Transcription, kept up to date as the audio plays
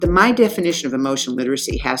my definition of emotional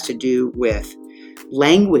literacy has to do with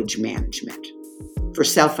language management for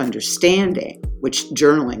self-understanding, which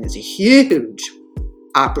journaling is a huge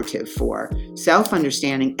operative for,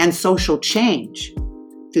 self-understanding and social change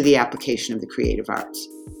through the application of the creative arts.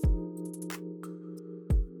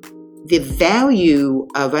 The value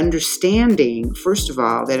of understanding, first of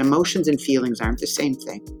all, that emotions and feelings aren't the same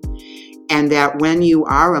thing, and that when you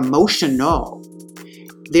are emotional,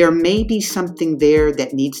 there may be something there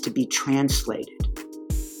that needs to be translated.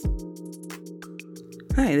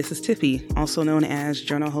 Hi, this is Tiffy, also known as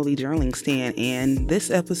Journal Holy Journaling Stand, and this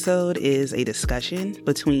episode is a discussion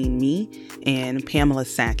between me and Pamela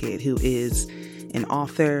Sackett, who is an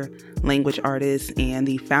author, language artist, and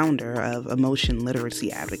the founder of Emotion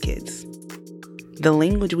Literacy Advocates. The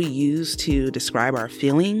language we use to describe our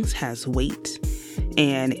feelings has weight,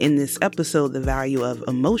 and in this episode, the value of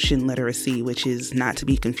emotion literacy, which is not to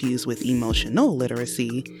be confused with emotional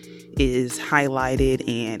literacy, is highlighted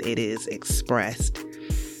and it is expressed.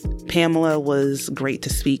 Pamela was great to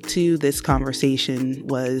speak to. This conversation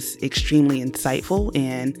was extremely insightful,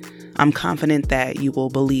 and I'm confident that you will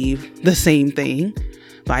believe the same thing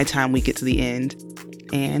by the time we get to the end.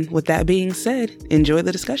 And with that being said, enjoy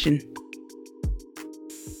the discussion.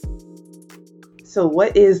 So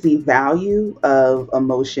what is the value of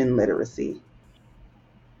emotion literacy?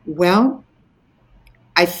 Well,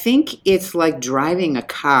 I think it's like driving a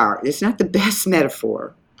car. It's not the best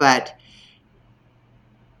metaphor, but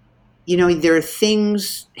there are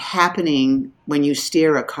things happening when you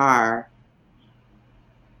steer a car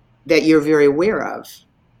that you're very aware of.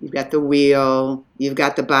 You've got the wheel, you've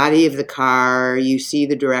got the body of the car, you see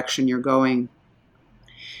the direction you're going.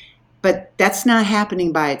 But that's not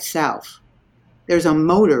happening by itself. There's a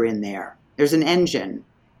motor in there. There's an engine.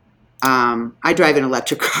 I drive an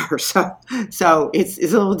electric car, so it's a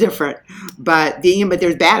little different. But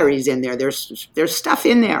there's batteries in there. There's stuff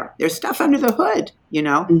in there. There's stuff under the hood,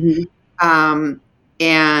 Mm-hmm.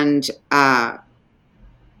 And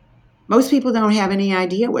most people don't have any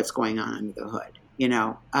idea what's going on under the hood,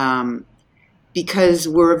 because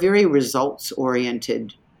we're a very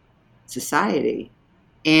results-oriented society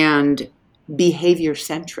and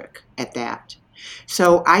behavior-centric at that.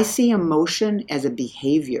 So I see emotion as a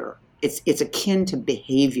behavior. It's akin to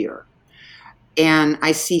behavior. And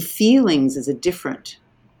I see feelings as a different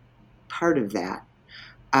part of that.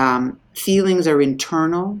 Feelings are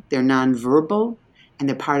internal, they're nonverbal, and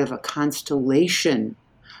they're part of a constellation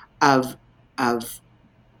of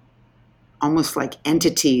almost like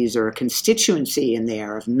entities or a constituency in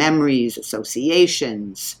there of memories,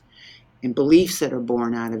 associations, and beliefs that are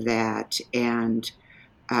born out of that, and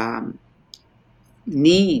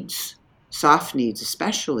needs, soft needs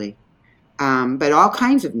especially, but all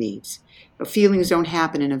kinds of needs. But feelings don't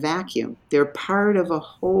happen in a vacuum. They're part of a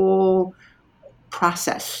whole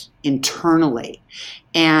process internally.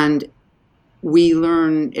 And we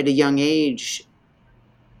learn at a young age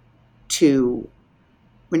we're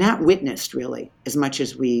not witnessed really as much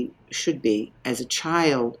as we should be. As a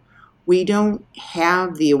child, we don't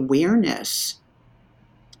have the awareness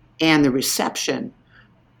and the reception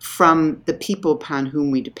from the people upon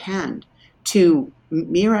whom we depend to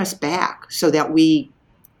mirror us back so that we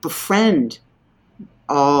befriend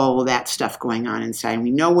all that stuff going on inside, and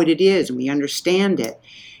we know what it is and we understand it.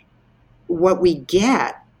 What we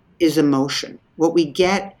get is emotion. What we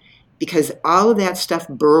get, because all of that stuff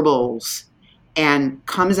burbles and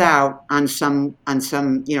comes out on some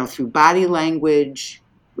through body language,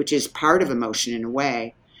 which is part of emotion in a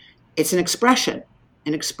way. It's an expression.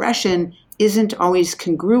 An expression isn't always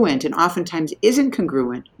congruent, and oftentimes isn't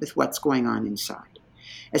congruent with what's going on inside,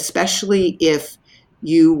 especially if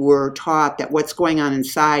you were taught that what's going on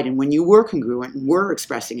inside, and when you were congruent and were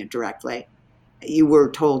expressing it directly, you were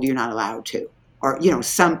told you're not allowed to, or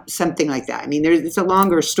something like that. I mean, it's a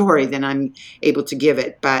longer story than I'm able to give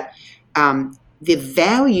it, but the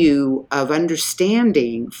value of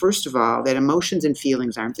understanding, first of all, that emotions and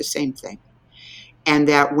feelings aren't the same thing, and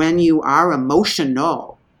that when you are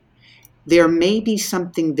emotional, there may be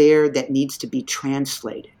something there that needs to be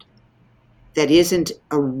translated. That isn't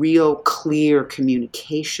a real clear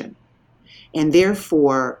communication. And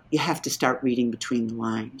therefore, you have to start reading between the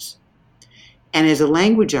lines. And as a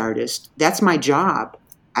language artist, that's my job.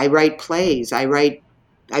 I write plays. I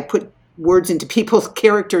put words into people's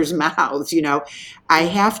characters' mouths, I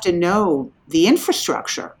have to know the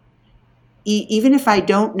infrastructure. Even if I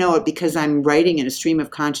don't know it because I'm writing in a stream of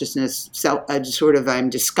consciousness, I'm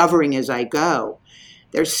discovering as I go,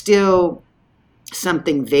 there's still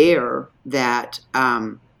something there that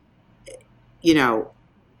I can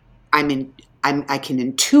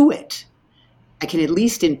intuit I can at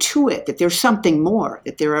least intuit that there's something more,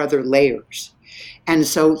 that there are other layers. And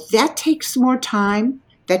so that takes more time,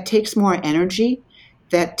 that takes more energy,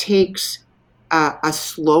 that takes a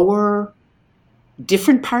slower,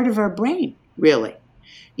 different part of our brain, really.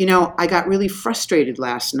 You know, I got really frustrated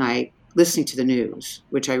last night listening to the news,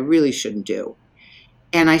 which I really shouldn't do.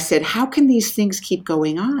 And I said, how can these things keep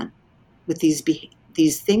going on with these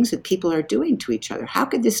things that people are doing to each other? How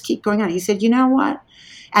could this keep going on? He said, you know what?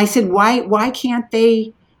 I said, why can't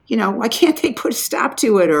they, why can't they put a stop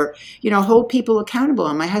to it or, hold people accountable?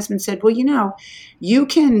 And my husband said, well, you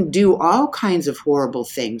can do all kinds of horrible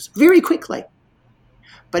things very quickly.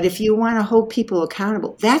 But if you want to hold people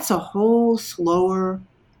accountable, that's a whole slower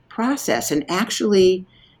process. And actually,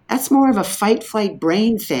 that's more of a fight, flight,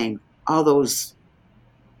 brain thing, all those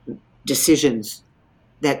decisions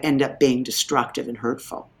that end up being destructive and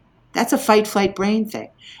hurtful. That's a fight, flight, brain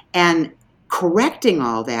thing. And correcting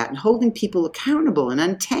all that and holding people accountable and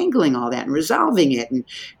untangling all that and resolving it and,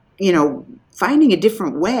 finding a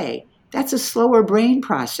different way, that's a slower brain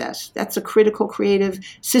process. That's a critical creative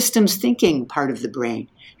systems thinking part of the brain.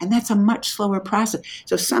 And that's a much slower process.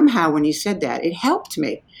 So somehow when you said that, it helped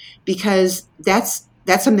me because that's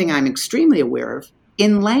something I'm extremely aware of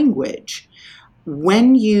in language.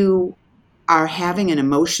 When you are having an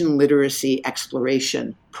emotion literacy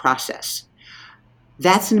exploration process,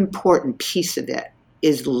 that's an important piece of it,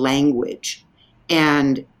 is language.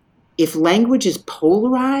 And if language is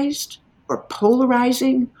polarized or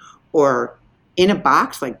polarizing or in a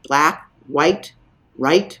box like black, white,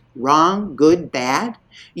 right, wrong, good, bad,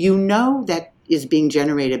 that is being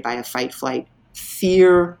generated by a fight, flight,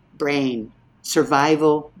 fear brain,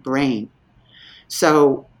 survival brain.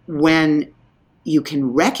 So when you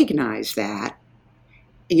can recognize that,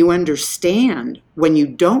 you understand when you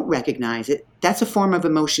don't recognize it, that's a form of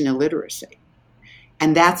emotion illiteracy.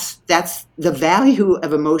 And that's the value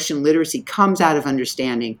of emotion literacy comes out of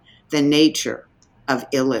understanding the nature of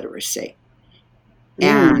illiteracy.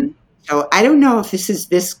 And so I don't know if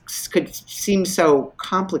this could seem so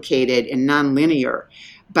complicated and nonlinear,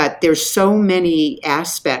 but there's so many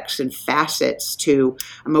aspects and facets to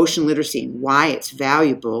emotion literacy and why it's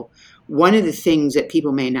valuable. One of the things that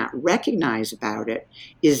people may not recognize about it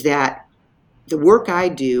is that the work I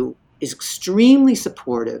do is extremely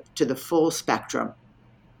supportive to the full spectrum,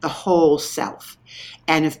 the whole self.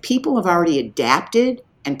 And if people have already adapted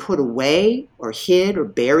and put away or hid or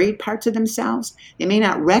buried parts of themselves, they may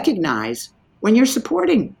not recognize when you're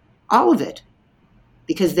supporting all of it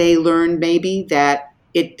because they learned maybe that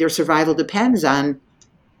their survival depends on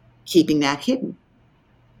keeping that hidden.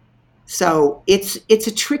 So it's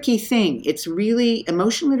a tricky thing.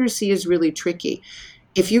 Emotion literacy is really tricky.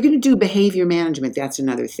 If you're going to do behavior management, that's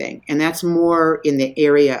another thing. And that's more in the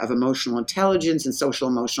area of emotional intelligence and social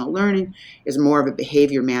emotional learning is more of a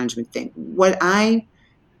behavior management thing.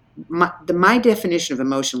 My definition of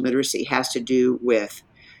emotion literacy has to do with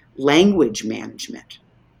language management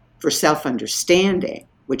for self-understanding,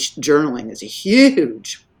 which journaling is a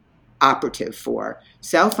huge operative for,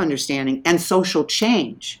 self-understanding and social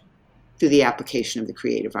change through the application of the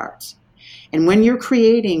creative arts. And when you're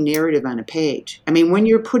creating narrative on a page, when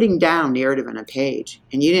you're putting down narrative on a page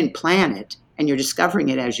and you didn't plan it and you're discovering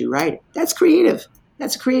it as you write it, that's creative.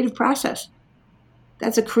 That's a creative process.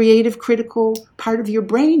 That's a creative, critical part of your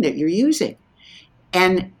brain that you're using.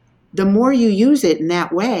 And the more you use it in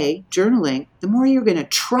that way, journaling, the more you're going to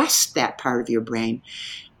trust that part of your brain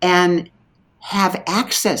and have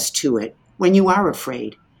access to it when you are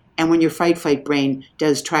afraid. And when your fight, flight brain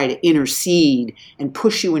does try to intercede and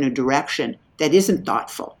push you in a direction that isn't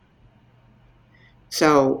thoughtful.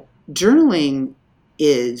 So journaling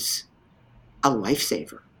is a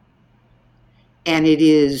lifesaver. And it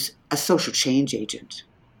is a social change agent.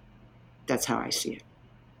 That's how I see it.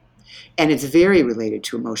 And it's very related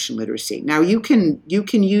to emotion literacy. Now you can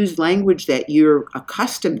use language that you're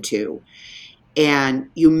accustomed to, and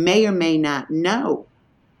you may or may not know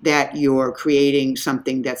that you're creating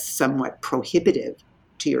something that's somewhat prohibitive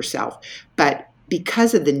to yourself. But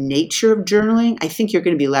because of the nature of journaling, I think you're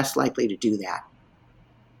going to be less likely to do that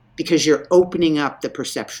because you're opening up the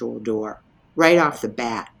perceptual door right off the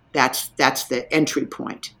bat. That's the entry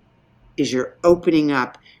point, is you're opening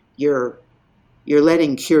up, you're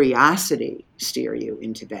letting curiosity steer you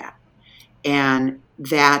into that. And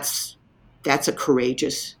that's a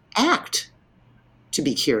courageous act to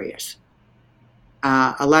be curious.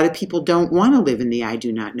 A lot of people don't want to live in the I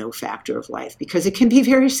do not know factor of life because it can be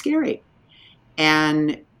very scary.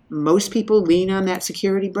 And most people lean on that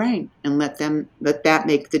security brain and let that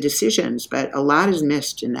make the decisions. But a lot is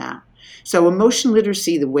missed in that. So emotion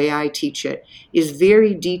literacy, the way I teach it, is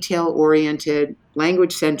very detail-oriented,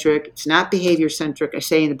 language-centric. It's not behavior-centric. I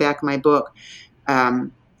say in the back of my book,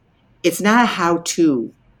 it's not a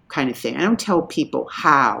how-to kind of thing. I don't tell people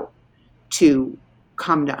how to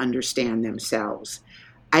come to understand themselves.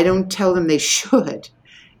 I don't tell them they should.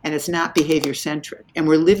 And it's not behavior-centric. And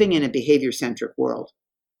we're living in a behavior-centric world,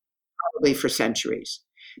 probably for centuries,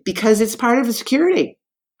 because it's part of the security.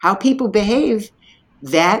 How people behave,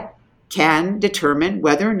 that can determine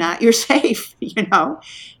whether or not you're safe,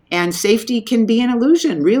 And safety can be an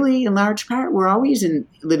illusion, really, in large part. We're always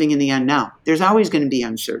living in the unknown. There's always going to be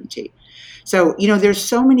uncertainty. So, there's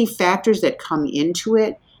so many factors that come into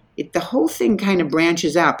it. The whole thing kind of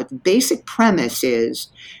branches out. But the basic premise is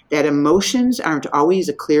that emotions aren't always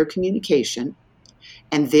a clear communication.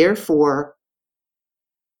 And therefore,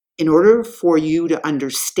 in order for you to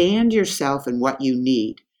understand yourself and what you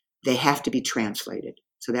need, they have to be translated.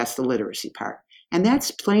 So that's the literacy part. And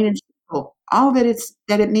that's plain and simple, all that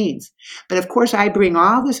it means. But of course, I bring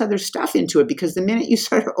all this other stuff into it, because the minute you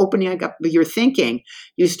start opening up your thinking,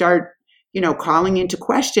 you start, calling into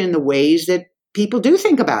question the ways that people do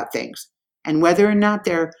think about things, and whether or not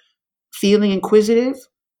they're feeling inquisitive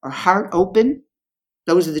or heart open.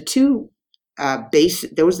 Those are the two that's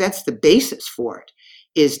the basis for it,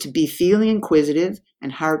 is to be feeling inquisitive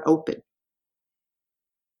and heart open,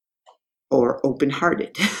 or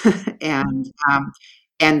open-hearted. and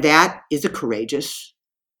that is a courageous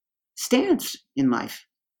stance in life,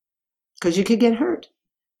 because you could get hurt,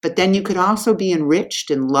 but then you could also be enriched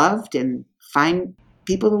and loved and find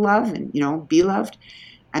people to love and, be loved.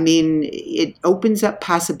 I mean, it opens up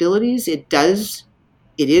possibilities. It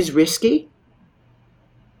is risky.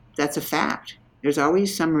 That's a fact. There's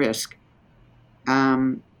always some risk.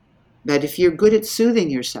 But if you're good at soothing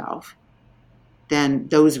yourself, then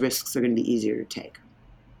those risks are going to be easier to take.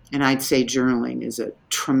 And I'd say journaling is a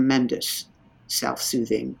tremendous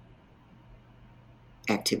self-soothing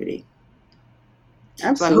activity.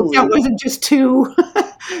 Absolutely. So I hope that wasn't just too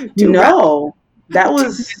no, that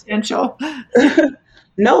was essential.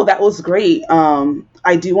 No, that was great.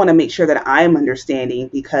 I do want to make sure that I'm understanding,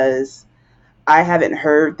 because I haven't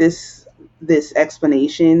heard this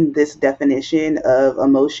explanation, this definition of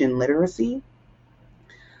emotion literacy.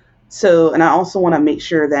 So, and I also want to make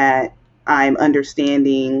sure that I'm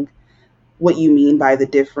understanding what you mean by the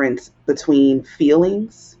difference between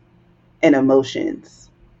feelings and emotions,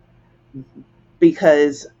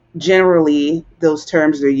 because generally those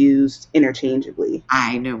terms are used interchangeably.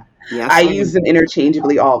 I know. Yes, I use them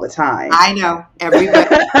interchangeably all the time. I know.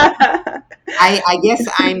 Everybody. I guess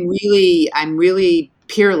I'm really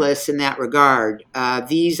peerless in that regard.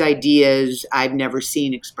 These ideas I've never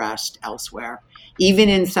seen expressed elsewhere, even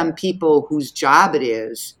in some people whose job it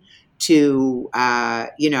is to,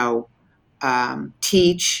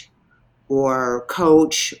 teach or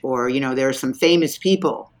coach, or, there are some famous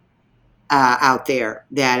people out there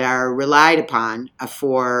that are relied upon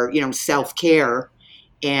for, self-care,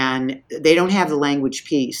 and they don't have the language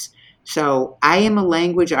piece. So I am a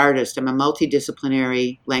language artist. I'm a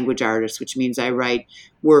multidisciplinary language artist, which means I write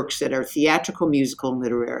works that are theatrical, musical, and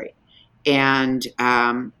literary. And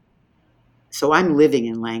so I'm living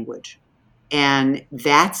in language. And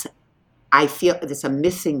I feel that's a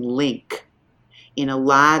missing link in a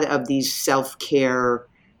lot of these self-care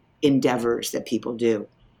endeavors that people do.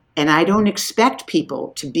 And I don't expect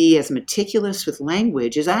people to be as meticulous with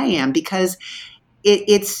language as I am, because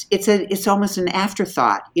it's almost an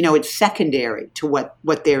afterthought. It's secondary to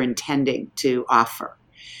what they're intending to offer.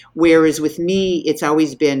 Whereas with me, it's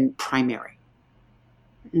always been primary.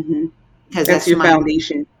 Mm-hmm. Because that's your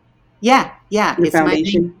foundation. Yeah. It's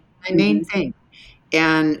foundation. My main thing.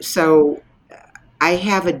 And so I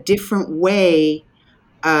have a different way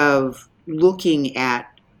of looking at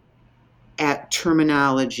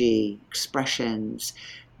terminology, expressions.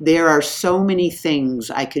 There are so many things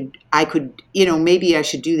I could, maybe I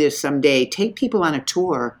should do this someday, take people on a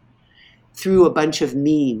tour through a bunch of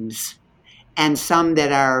memes, and some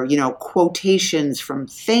that are, quotations from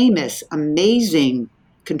famous, amazing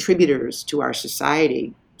contributors to our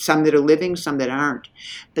society, some that are living, some that aren't.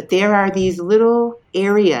 But there are these little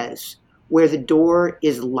areas where the door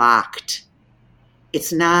is locked.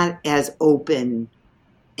 It's not as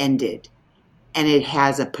open-ended, and it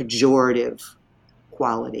has a pejorative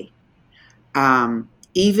quality.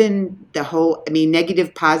 Even the whole,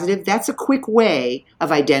 negative, positive, that's a quick way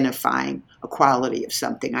of identifying a quality of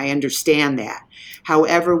something. I understand that.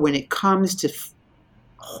 However, when it comes to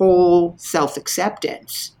whole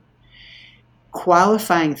self-acceptance,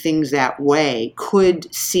 qualifying things that way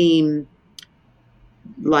could seem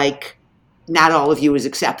like not all of you is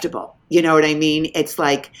acceptable. You know what I mean? It's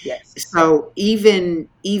like, Yes. so even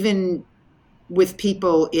with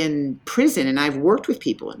people in prison, and I've worked with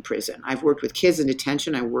people in prison. I've worked with kids in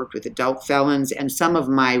detention. I've worked with adult felons, and some of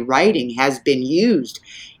my writing has been used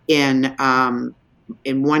in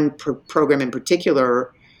one program in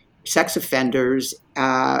particular, sex offenders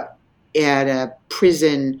at a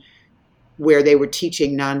prison where they were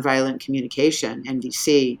teaching nonviolent communication,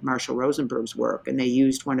 NVC, Marshall Rosenberg's work, and they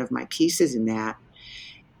used one of my pieces in that.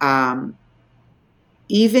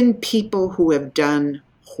 Even people who have done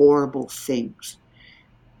horrible things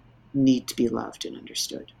need to be loved and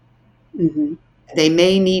understood. Mm-hmm. They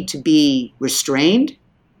may need to be restrained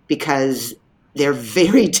because they're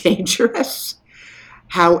very dangerous.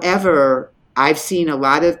 However, I've seen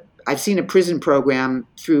a prison program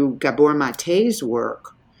through Gabor Mate's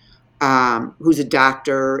work, who's a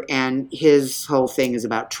doctor, and his whole thing is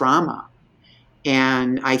about trauma.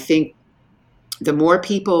 And I think the more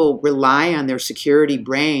people rely on their security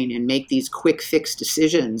brain and make these quick fix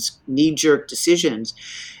decisions, knee-jerk decisions,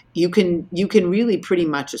 you can really pretty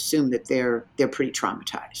much assume that they're pretty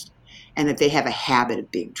traumatized, and that they have a habit of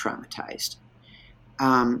being traumatized.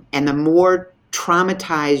 And the more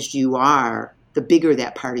traumatized you are, the bigger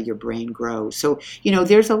that part of your brain grows. So,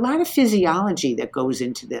 there's a lot of physiology that goes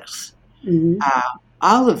into this. Mm-hmm.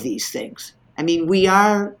 All of these things. I mean, we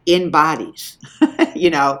are in bodies,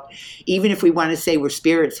 even if we want to say we're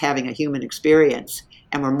spirits having a human experience,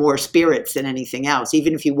 and we're more spirits than anything else,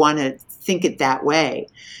 even if you want to think it that way.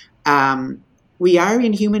 We are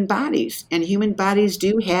in human bodies, and human bodies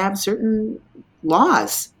do have certain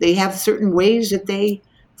laws. They have certain ways that they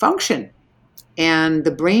function. And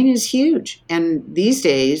the brain is huge. And these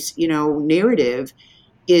days, narrative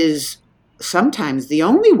is sometimes the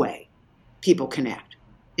only way people connect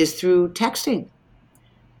is through texting.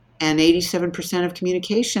 And 87% of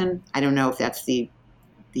communication, I don't know if that's the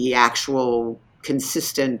actual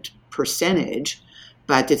consistent percentage,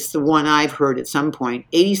 but it's the one I've heard at some point.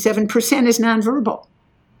 87% is nonverbal.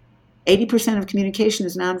 80% of communication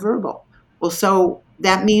is nonverbal. Well, so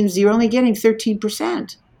that means you're only getting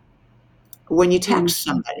 13% when you text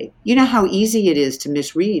somebody. You know how easy it is to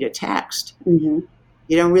misread a text. Mm-hmm.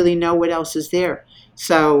 You don't really know what else is there.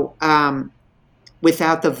 So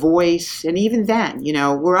without the voice, and even then,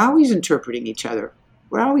 we're always interpreting each other.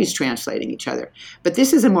 We're always translating each other. But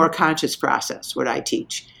this is a more conscious process, what I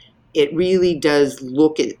teach. It really does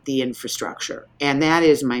look at the infrastructure. And that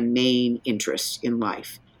is my main interest in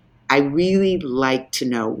life. I really like to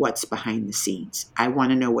know what's behind the scenes. I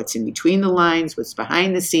want to know what's in between the lines, what's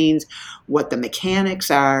behind the scenes, what the mechanics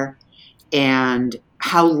are, and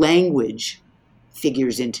how language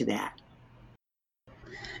figures into that.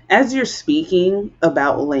 As you're speaking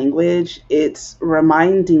about language, it's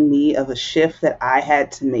reminding me of a shift that I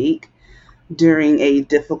had to make during a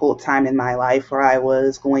difficult time in my life where I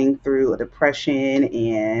was going through a depression,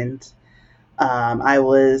 and I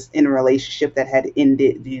was in a relationship that had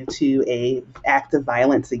ended due to a act of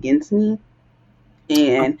violence against me.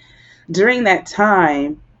 And during that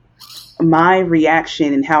time, my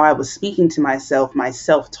reaction and how I was speaking to myself, my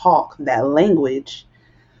self-talk, that language,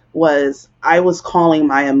 was I was calling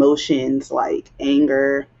my emotions like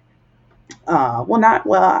anger,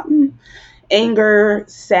 anger,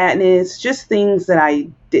 sadness, just things that I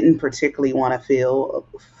didn't particularly want to feel,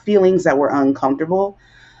 feelings that were uncomfortable.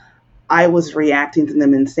 I was reacting to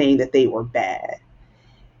them and saying that they were bad.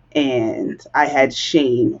 And I had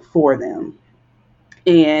shame for them.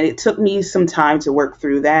 And it took me some time to work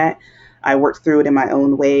through that. I worked through it in my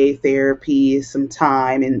own way, therapy, some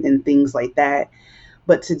time, and things like that.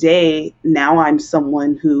 But today, now I'm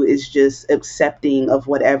someone who is just accepting of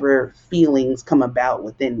whatever feelings come about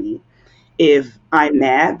within me. If I'm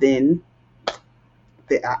mad, then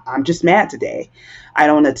I'm just mad today. I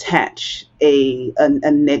don't attach a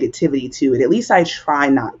negativity to it. At least I try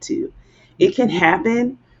not to. It can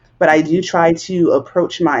happen, but I do try to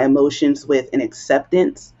approach my emotions with an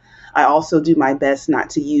acceptance. I also do my best not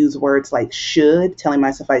to use words like should, telling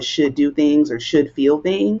myself I should do things or should feel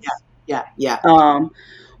things. Yeah.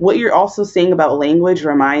 What you're also saying about language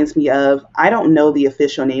reminds me of, I don't know the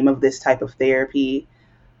official name of this type of therapy.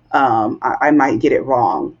 I might get it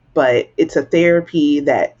wrong, but it's a therapy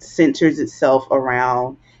that centers itself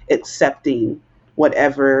around accepting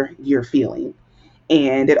whatever you're feeling.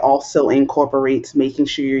 And it also incorporates making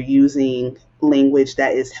sure you're using language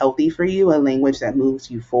that is healthy for you, a language that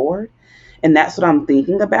moves you forward. And that's what I'm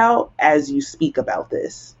thinking about as you speak about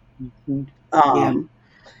this. Mm-hmm. Yeah.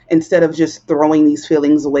 Instead of just throwing these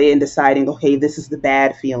feelings away and deciding, okay, this is the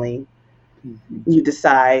bad feeling, you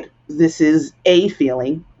decide this is a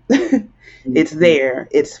feeling It's there.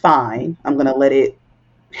 It's fine. I'm going to let it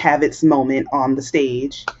have its moment on the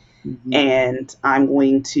stage, Mm-hmm. and I'm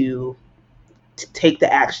going to take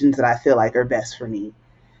the actions that I feel like are best for me.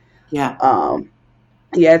 Yeah.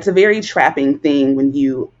 Yeah, it's a very trapping thing when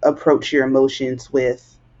you approach your emotions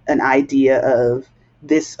with an idea of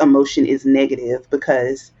this emotion is negative,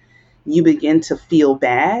 because you begin to feel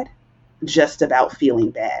bad just about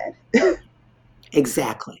feeling bad.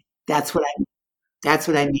 Exactly. That's what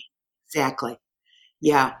I mean. Exactly.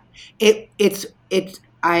 Yeah. It's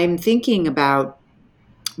I'm thinking about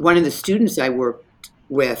one of the students I worked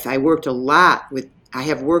with. I have worked a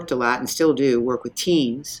lot and still do work with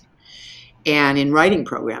teens and in writing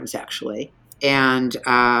programs actually. And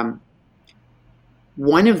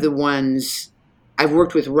one of the ones I've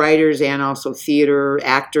worked with writers and also theater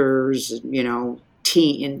actors,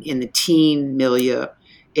 teen in the teen milieu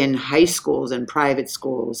in high schools and private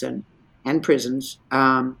schools and prisons.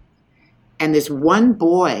 And this one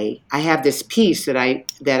boy, I have this piece that I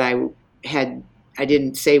had. I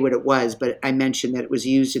didn't say what it was, but I mentioned that it was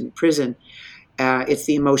used in the prison. It's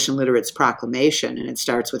the Emotion Literate's Proclamation, and it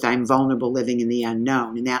starts with "I'm vulnerable, living in the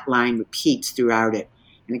unknown," and that line repeats throughout it,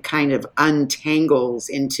 and it kind of untangles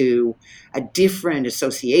into a different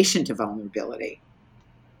association to vulnerability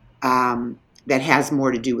that has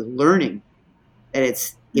more to do with learning. That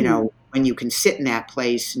it's Hmm. when you can sit in that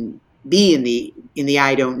place and be in the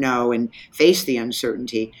I don't know and face the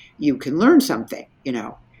uncertainty, you can learn something.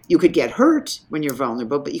 You could get hurt when you're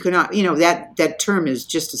vulnerable, but you cannot. That term is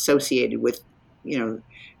just associated with you know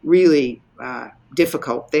really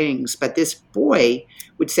difficult things. But this boy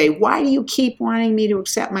would say, "Why do you keep wanting me to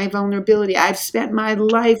accept my vulnerability? I've spent my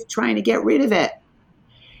life trying to get rid of it."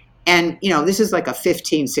 And, this is like a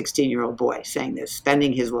 15, 16-year-old boy saying this,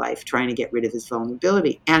 spending his life trying to get rid of his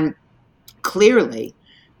vulnerability. And clearly,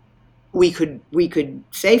 we could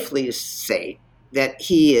safely say that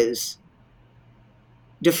he is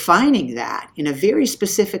defining that in a very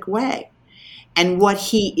specific way. And what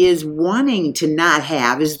he is wanting to not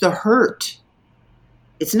have is the hurt.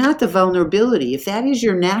 It's not the vulnerability. If that is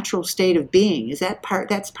your natural state of being, if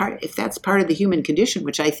that's part of the human condition,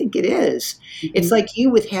 which I think it is, it's Hmm. like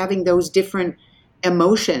you with having those different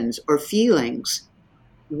emotions or feelings.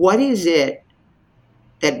 What is it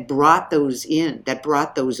that brought those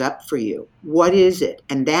up for you? What is it?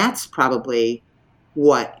 And that's probably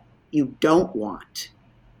what you don't want,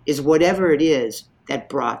 is whatever it is that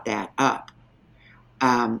brought that up.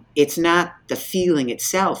 It's not the feeling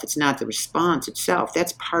itself. It's not the response itself.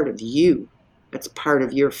 That's part of you. That's part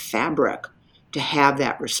of your fabric to have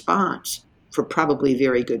that response for probably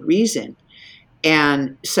very good reason.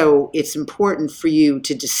 And so it's important for you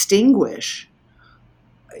to distinguish,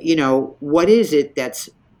 what is it that's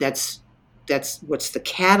what's the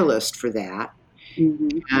catalyst for that, Hmm.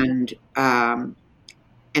 and um,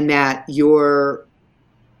 and that your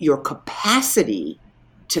capacity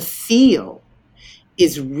to feel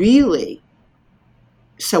is really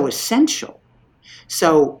so essential.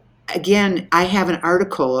 So again, I have an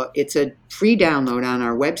article, it's a free download on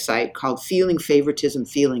our website called Feeling Favoritism,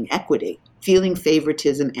 Feeling Equity. Feeling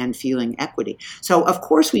favoritism and feeling equity. So of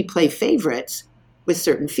course we play favorites with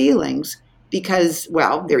certain feelings because,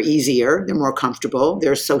 well, they're easier, they're more comfortable,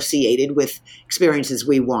 they're associated with experiences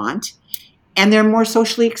we want, and they're more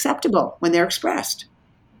socially acceptable when they're expressed.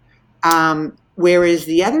 Whereas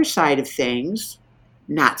the other side of things,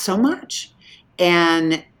 not so much.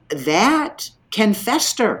 And that can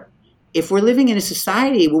fester if we're living in a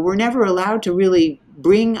society where we're never allowed to really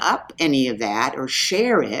bring up any of that or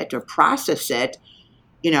share it or process it,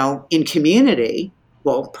 in community.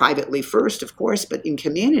 Well, privately first, of course, but in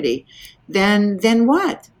community. Then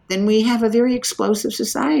what? Then we have a very explosive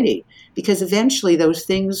society because eventually those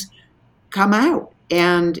things come out.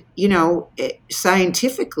 And,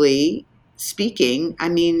 scientifically speaking, I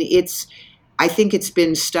mean, I think it's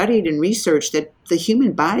been studied and researched that the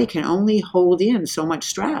human body can only hold in so much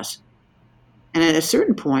stress. And at a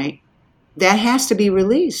certain point, that has to be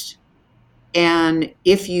released. And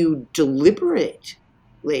if you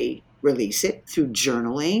deliberately release it through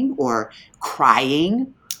journaling or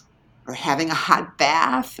crying or having a hot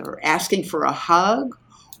bath or asking for a hug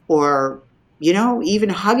or even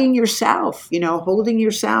hugging yourself, holding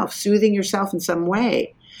yourself, soothing yourself in some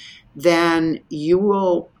way, then you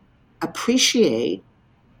will appreciate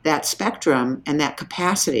that spectrum and that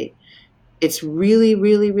capacity. It's really,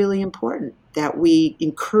 really, really important that we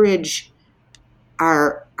encourage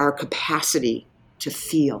our capacity to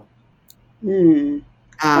feel. Mm.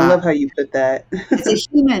 I uh, love how you put that. it's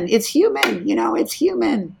human, it's human. It's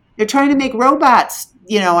human. They're trying to make robots,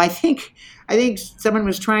 I think someone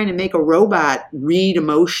was trying to make a robot read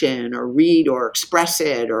emotion or read or express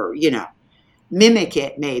it or, mimic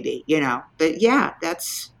it maybe, But yeah,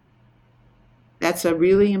 that's a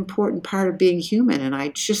really important part of being human. And I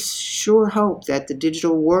just sure hope that the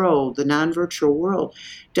digital world, the non-virtual world,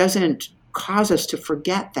 doesn't cause us to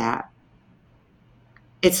forget that.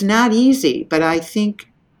 It's not easy, but I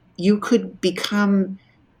think you could become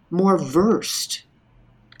more versed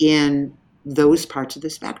in those parts of the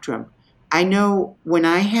spectrum. I know when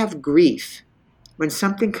I have grief, when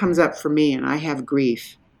something comes up for me and I have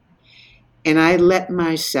grief, and I let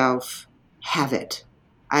myself have it,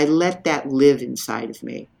 I let that live inside of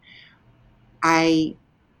me. I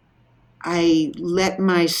I let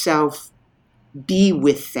myself be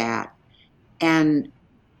with that and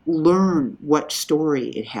learn what story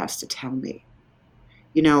it has to tell me.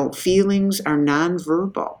 Feelings are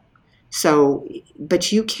nonverbal. So,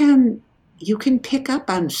 but you can pick up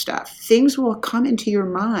on stuff. Things will come into your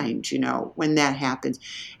mind, when that happens.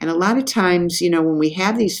 And a lot of times, when we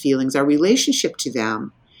have these feelings, our relationship to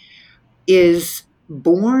them is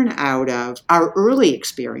born out of our early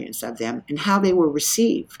experience of them and how they were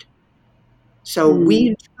received. So Mm.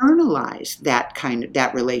 we internalize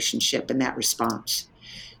that relationship and that response.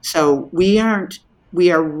 So we are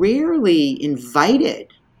rarely invited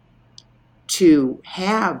to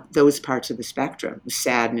have those parts of the spectrum,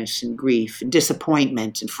 sadness and grief and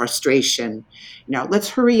disappointment and frustration. Let's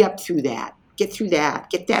hurry up through that. Get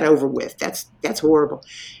that over with. That's horrible.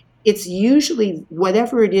 It's usually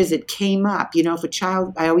whatever it is that came up. If a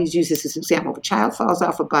child, I always use this as an example, if a child falls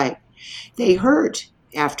off a bike, they hurt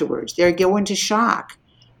afterwards. They go into shock.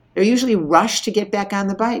 They're usually rushed to get back on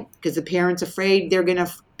the bike because the parent's afraid they're going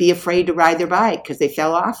to be afraid to ride their bike because they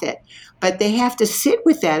fell off it. But they have to sit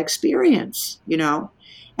with that experience.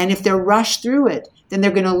 And if they're rushed through it, then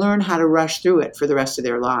they're going to learn how to rush through it for the rest of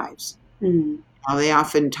their lives. Mm. They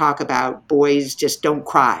often talk about boys just don't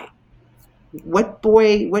cry.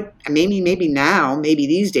 Maybe now, maybe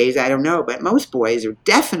these days, I don't know, but most boys are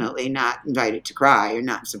definitely not invited to cry or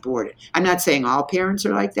not supported. I'm not saying all parents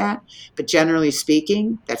are like that, but generally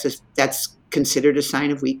speaking, that's considered a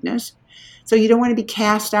sign of weakness. So you don't want to be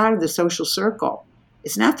cast out of the social circle.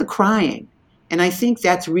 It's not the crying. And I think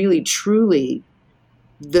that's really truly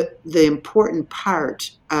the important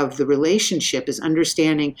part of the relationship is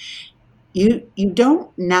understanding you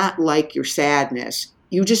don't not like your sadness.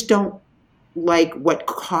 You just don't like what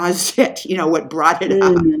caused it, what brought it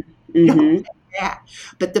up. Mm. You don't Mm-hmm. like that.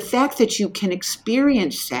 But the fact that you can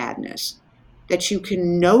experience sadness, that you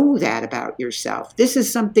can know that about yourself, this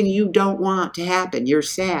is something you don't want to happen. You're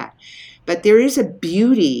sad. But there is a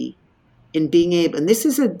beauty in being able, and this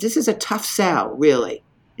is a tough sell, really.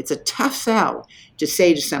 It's a tough sell to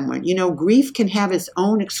say to someone, grief can have its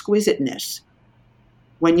own exquisiteness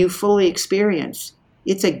when you fully experience.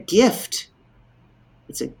 It's a gift.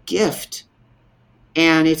 It's a gift.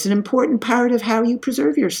 And it's an important part of how you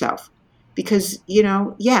preserve yourself. Because,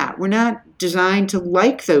 we're not designed to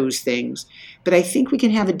like those things, but I think we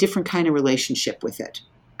can have a different kind of relationship with it.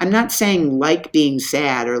 I'm not saying like being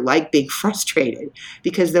sad or like being frustrated,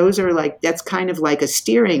 because that's kind of like a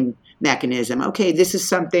steering mechanism. Okay, this is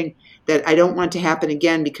something that I don't want to happen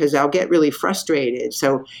again because I'll get really frustrated.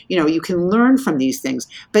 So, you can learn from these things,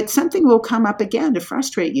 but something will come up again to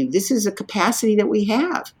frustrate you. This is a capacity that we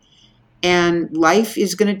have. And life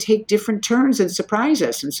is going to take different turns and surprise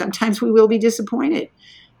us. And sometimes we will be disappointed.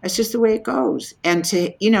 That's just the way it goes. And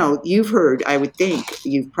you've heard, I would think,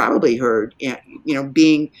 you've probably heard,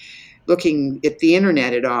 looking at the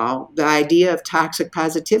internet at all, the idea of toxic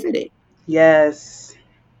positivity. Yes.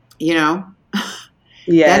 You know, that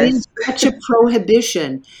Yes. is such a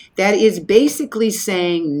prohibition. That is basically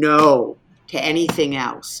saying no to anything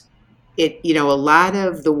else. A lot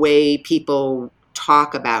of the way people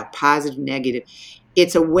talk about positive, negative,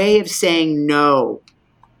 it's a way of saying no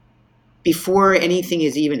before anything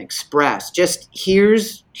is even expressed. Just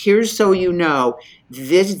here's so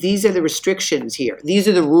these are the restrictions here. These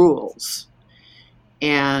are the rules,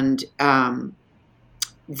 and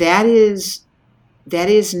that is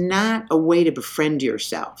not a way to befriend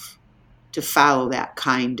yourself. To follow that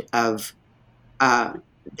kind of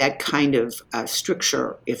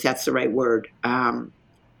stricture, if that's the right word,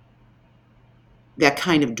 that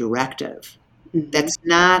kind of directive. Mm-hmm. That's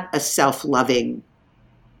not a self-loving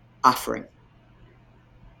offering.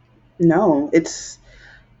 No, it's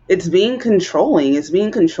being controlling. It's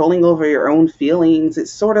being controlling over your own feelings.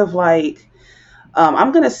 It's sort of like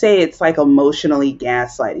I'm gonna say it's like emotionally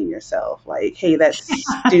gaslighting yourself. Like, hey, that's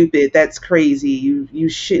stupid. That's crazy. You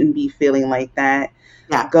shouldn't be feeling like that.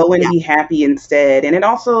 Yeah, Go and yeah, be happy instead. And it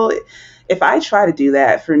if I try to do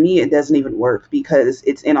that, for me, it doesn't even work because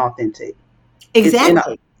it's inauthentic. It's in,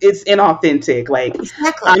 Exactly. it's inauthentic. Like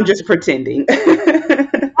Exactly. I'm just pretending.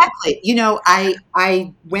 Exactly.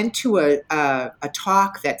 I went to a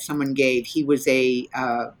talk that someone gave. He was a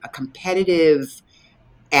competitive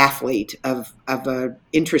athlete of a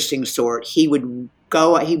interesting sort. He would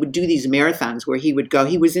do these marathons where he would go.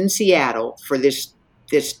 He was in Seattle for this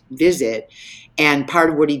visit, and part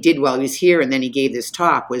of what he did while he was here and then he gave this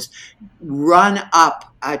talk was run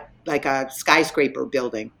up like a skyscraper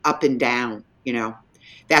building up and down.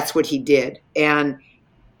 That's what he did. And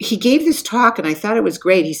he gave this talk and I thought it was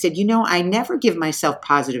great. He said, I never give myself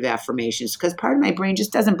positive affirmations because part of my brain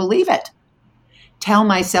just doesn't believe it. Tell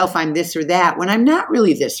myself I'm this or that when I'm not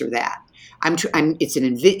really this or that. It's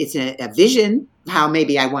a vision how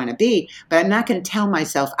maybe I want to be, but I'm not going to tell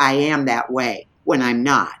myself I am that way when I'm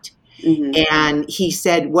not. Mm-hmm. And he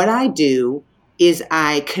said, what I do is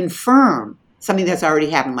I confirm something that's already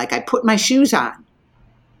happened. Like I put my shoes on.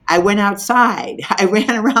 I went outside. I ran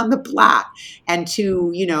around the block and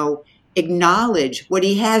to, acknowledge what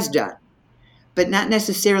he has done, but not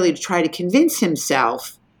necessarily to try to convince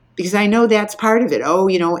himself because I know that's part of it. Oh,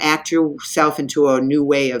 act yourself into a new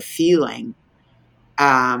way of feeling.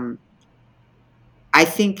 I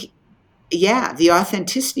think, yeah, the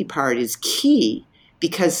authenticity part is key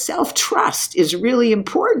because self-trust is really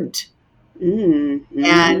important. And,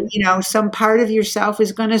 Mm-hmm. some part of yourself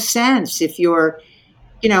is going to sense if you're,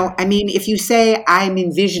 if you say, I'm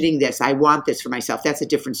envisioning this, I want this for myself, that's a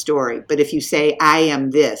different story. But if you say, I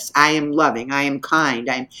am this, I am loving, I am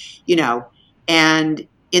kind, you know, and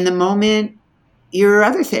in the moment, you're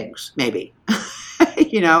other things, maybe,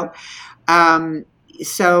 you know. Um,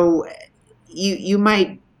 so you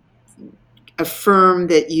might affirm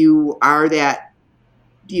that you are that,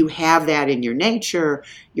 you have that in your nature,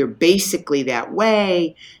 you're basically that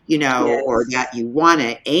way, or Yes. that you want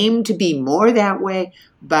to aim to be more that way.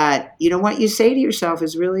 But what you say to yourself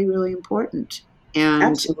is really, really important. And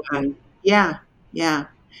Absolutely. yeah, yeah.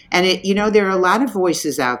 And there are a lot of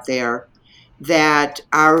voices out there that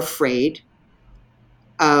are afraid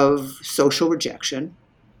of social rejection.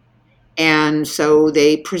 And so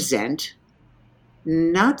they present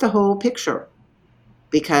not the whole picture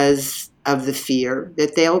because of the fear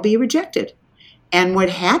that they'll be rejected. And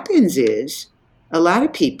what happens is a lot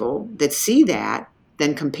of people that see that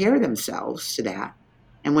then compare themselves to that.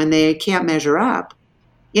 And when they can't measure up,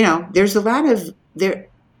 there's a lot of their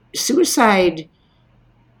suicide,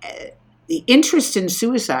 the interest in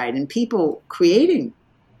suicide and people creating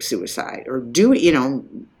suicide or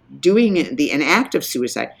doing an act of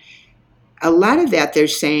suicide. A lot of that they're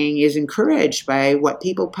saying is encouraged by what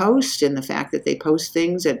people post and the fact that they post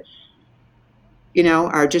things that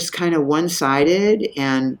are just kind of one-sided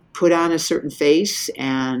and put on a certain face.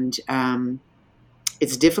 And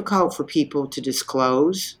it's difficult for people to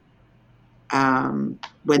disclose when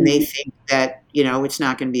they Mm-hmm. think that, it's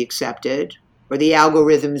not going to be accepted or the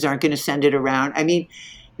algorithms aren't going to send it around. I mean,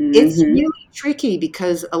 it's Mm-hmm. really tricky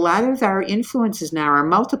because a lot of our influences now are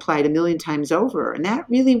multiplied a million times over. And that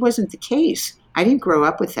really wasn't the case. I didn't grow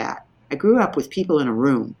up with that. I grew up with people in a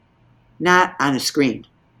room, not on a screen.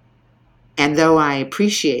 And though I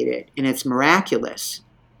appreciate it and it's miraculous,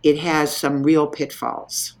 it has some real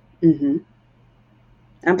pitfalls, Mm-hmm.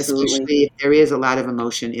 Absolutely. especially if there is a lot of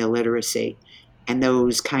emotion illiteracy and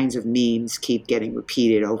those kinds of memes keep getting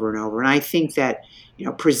repeated over and over. And I think that,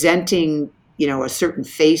 presenting, a certain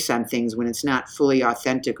face on things when it's not fully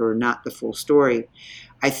authentic or not the full story,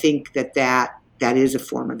 I think that is a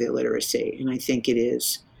form of illiteracy. And I think it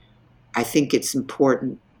is. I think it's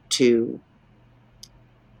important to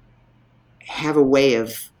have a way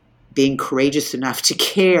of being courageous enough to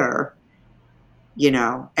care.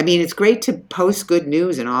 I mean, it's great to post good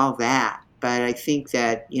news and all that, but I think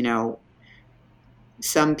that,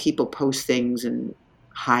 some people post things and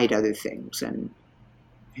hide other things. And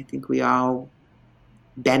I think we all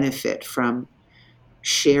benefit from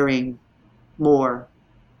sharing more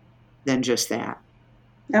than just that.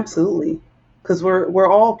 Absolutely. Because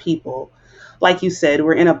we're all people. Like you said,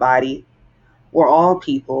 we're in a body. We're all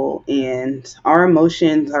people, and our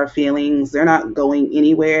emotions, our feelings, they're not going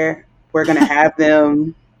anywhere. We're gonna have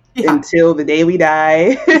them Yeah. until the day we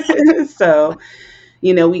die. So,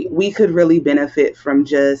 we could really benefit from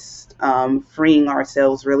just freeing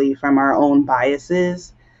ourselves really from our own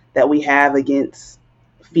biases that we have against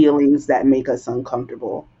feelings that make us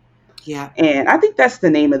uncomfortable. Yeah. And I think that's the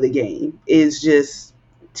name of the game, is just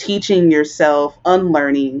teaching yourself,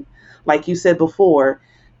 unlearning. Like you said before,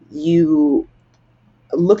 you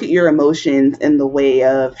look at your emotions in the way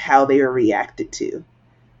of how they are reacted to.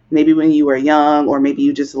 maybe when you were young, or maybe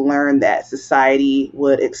you just learned that society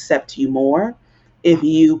would accept you more if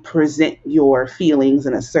you present your feelings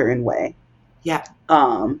in a certain way. Yeah.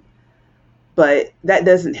 Um, but that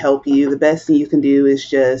doesn't help you. The best thing you can do is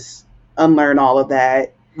just unlearn all of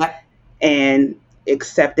that Yeah. and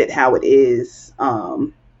accept it how it is.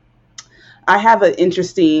 I have an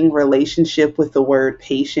interesting relationship with the word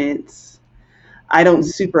patience. I don't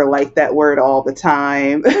super like that word all the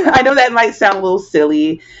time. I know that might sound a little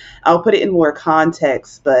silly. I'll put it in more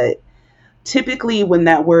context, but typically when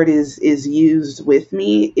that word is used with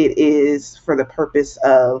me, it is for the purpose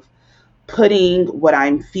of putting what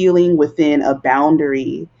I'm feeling within a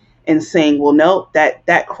boundary and saying, well, no,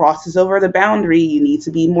 that crosses over the boundary. You need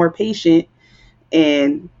to be more patient.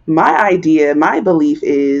 And my idea, my belief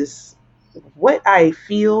is what I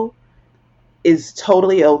feel is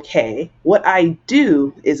totally okay. What I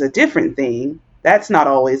do is a different thing. That's not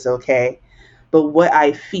always okay. But what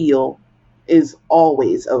I feel is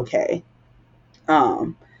always okay.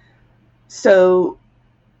 Um, so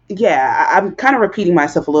yeah, I'm kind of repeating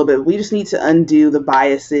myself a little bit. We just need to undo the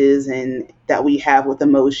biases and that we have with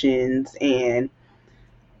emotions, and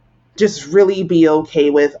just really be okay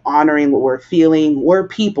with honoring what we're feeling. We're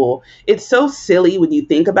people. It's so silly when you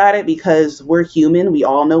think about it because we're human. We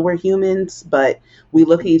all know we're humans, but we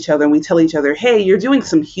look at each other and we tell each other, hey, you're doing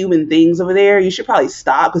some human things over there. You should probably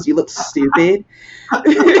stop because you look stupid.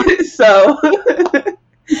 So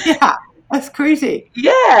Yeah. That's crazy.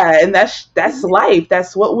 yeah, and that's life.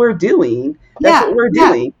 That's what we're doing. That's Yeah. what we're Yeah.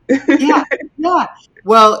 doing. Yeah. Yeah.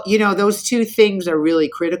 Well, those two things are really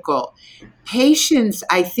critical. Patience,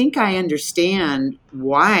 I think I understand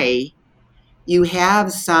why you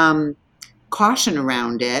have some caution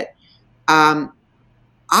around it. Um,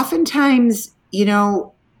 Oftentimes,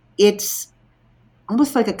 it's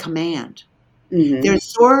almost like a command. Hmm. There's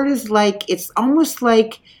sort of like, it's almost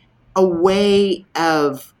like a way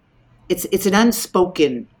of, it's an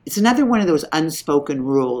unspoken, it's another one of those unspoken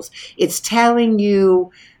rules. It's telling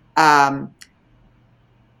you um,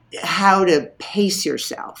 how to pace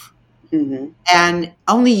yourself. Hmm. And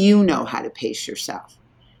only you know how to pace yourself,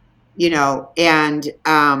 and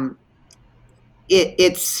it,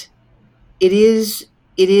 it's, it is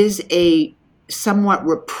a somewhat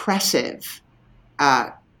repressive uh,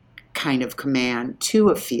 kind of command to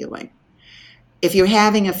a feeling. If you're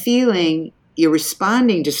having a feeling, you're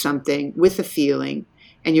responding to something with a feeling,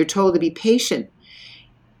 and you're told to be patient.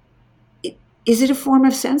 Is it a form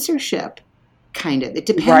of censorship? Kind of. It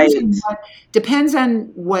Right. depends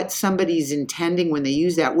on what somebody's intending when they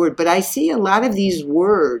use that word. But I see a lot of these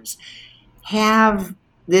words have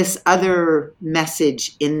this other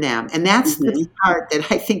message in them. And that's the Hmm. part that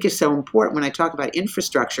I think is so important when I talk about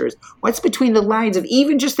infrastructures. What's between the lines of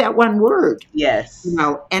even just that one word? Yes.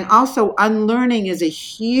 And also unlearning is a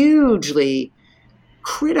hugely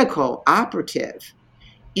critical operative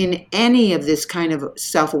in any of this kind of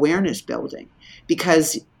self-awareness building,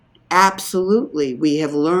 because absolutely we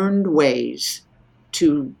have learned ways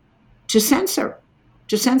to to censor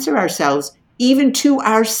to censor ourselves, even to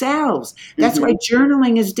ourselves. That's why Hmm.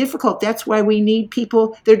 journaling is difficult. That's why we need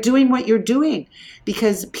people. They're doing what you're doing,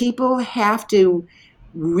 because people have to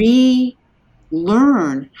relearn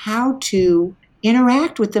how to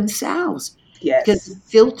interact with themselves, because Yes. the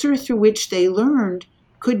filter through which they learned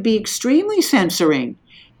could be extremely censoring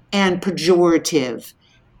and pejorative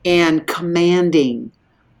and commanding,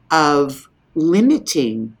 of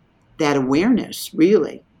limiting that awareness.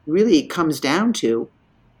 Really it comes down to,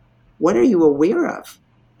 what are you aware of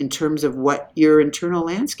in terms of what your internal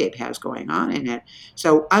landscape has going on in it.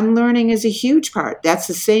 So unlearning is a huge part. That's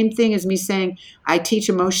the same thing as me saying I teach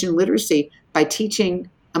emotion literacy by teaching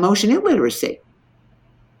emotion illiteracy.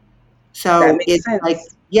 That So makes it's like,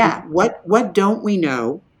 sense. yeah, what don't we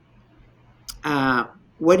know? uh,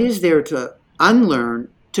 what is there to unlearn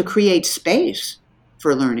to create space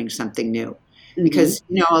for learning something new? Hmm. Because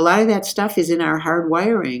a lot of that stuff is in our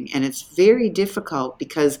hardwiring, and it's very difficult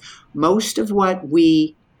because most of what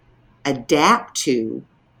we adapt to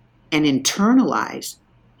and internalize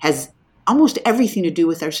has almost everything to do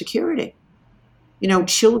with our security.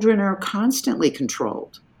 Children are constantly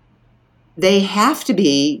controlled. They have to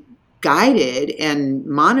be guided and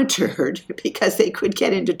monitored because they could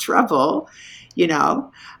get into trouble. you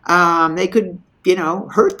know they could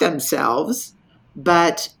hurt themselves,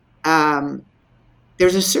 but um,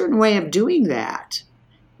 there's a certain way of doing that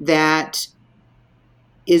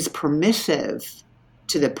is permissive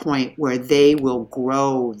to the point where they will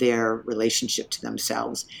grow their relationship to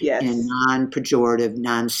themselves in a Yes. non-pejorative,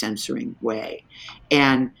 non-censoring way.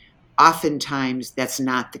 And oftentimes that's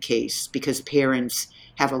not the case, because parents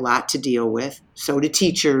have a lot to deal with. So do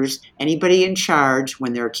teachers, anybody in charge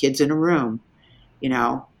when there are kids in a room, you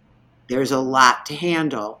know, there's a lot to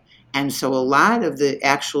handle. And so a lot of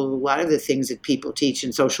the things that people teach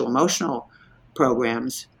in social emotional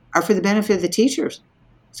programs are for the benefit of the teachers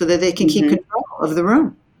so that they can keep Mm-hmm. control of the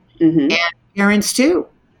room. Mm-hmm. And parents too,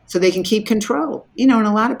 so they can keep control. And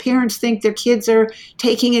a lot of parents think their kids are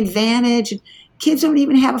taking advantage. Kids don't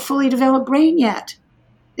even have a fully developed brain yet.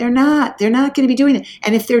 They're not going to be doing it.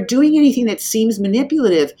 And if they're doing anything that seems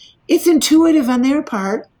manipulative, it's intuitive on their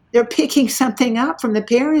part. They're picking something up from the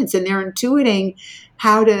parents and they're intuiting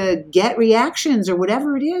how to get reactions or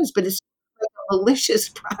whatever it is. But it's like a malicious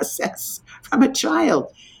process from a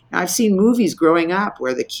child. Now, I've seen movies growing up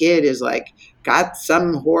where the kid is like got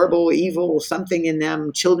some horrible, evil something in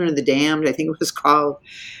them. Children of the Damned, I think it was called.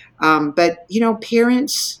 But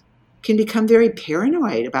parents can become very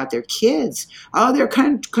paranoid about their kids. Oh, they're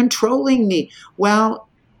controlling me. Well,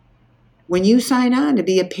 when you sign on to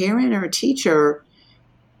be a parent or a teacher,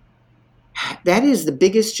 that is the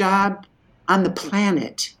biggest job on the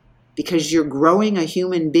planet because you're growing a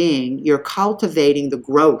human being. You're cultivating the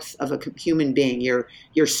growth of a human being. You're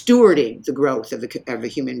stewarding the growth of a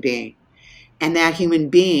human being. And that human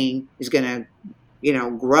being is going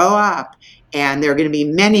to grow up, and there are going to be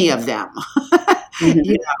many of them.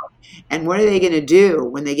 Mm-hmm. And what are they going to do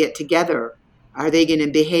when they get together? Are they going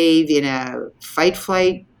to behave in a fight,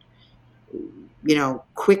 flight,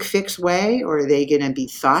 quick fix way, or are they going to be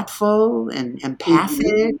thoughtful and empathic?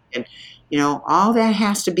 Mm-hmm. And all that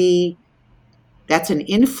has to be. That's an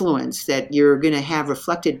influence that you're going to have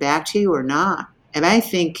reflected back to you or not. And I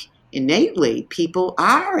think innately people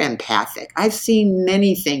are empathic. I've seen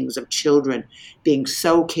many things of children being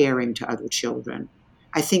so caring to other children.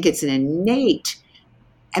 I think it's an innate.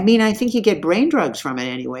 I think you get brain drugs from it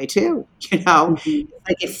anyway, too. Mm-hmm.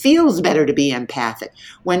 Like it feels better to be empathic.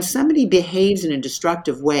 When somebody behaves in a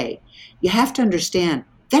destructive way, you have to understand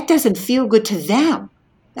that doesn't feel good to them.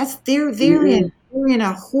 They're in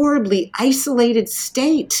a horribly isolated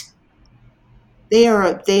state. They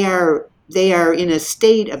are in a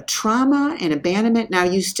state of trauma and abandonment. Now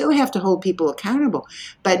you still have to hold people accountable,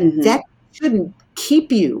 but Mm-hmm. that shouldn't keep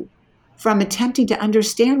you from attempting to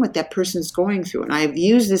understand what that person's going through. And I've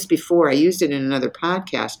used this before. I used it in another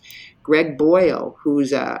podcast. Greg Boyle,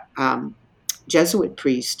 who's a Jesuit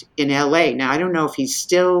priest in LA. Now I don't know if he's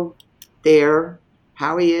still there,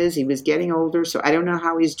 how he is. He was getting older, so I don't know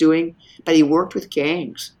how he's doing, but he worked with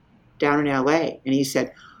gangs down in LA. And he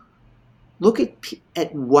said, look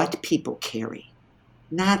at what people carry,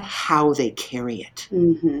 not how they carry it.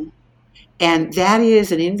 Mm-hmm. And that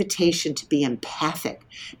is an invitation to be empathic,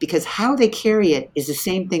 because how they carry it is the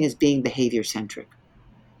same thing as being behavior centric.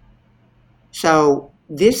 So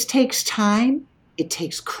this takes time. It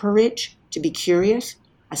takes courage to be curious,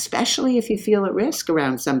 especially if you feel at risk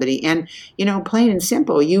around somebody. And, plain and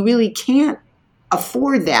simple, you really can't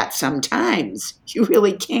afford that sometimes. You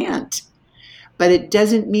really can't. But it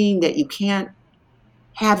doesn't mean that you can't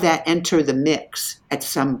have that enter the mix at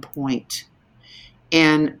some point.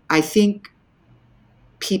 And I think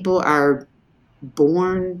people are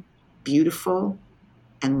born beautiful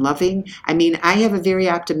and loving. I have a very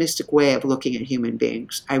optimistic way of looking at human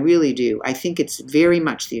beings. I really do. I think it's very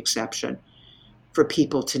much the exception for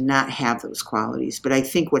people to not have those qualities. But I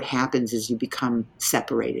think what happens is you become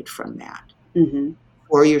separated from that Mm-hmm.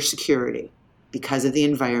 for your security because of the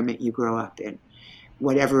environment you grow up in,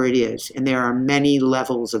 whatever it is. And there are many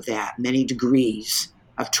levels of that, many degrees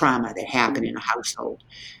of trauma that happen in a household.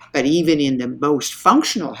 But even in the most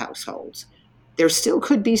functional households, there still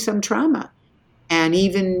could be some trauma. And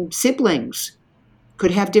even siblings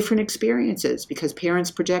could have different experiences because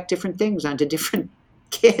parents project different things onto different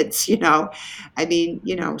kids,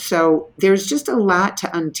 so there's just a lot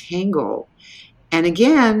to untangle. And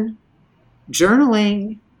again,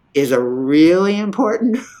 journaling is a really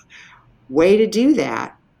important way to do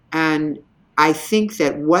that. And I think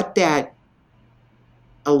that what that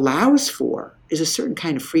allows for is a certain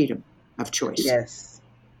kind of freedom of choice. Yes,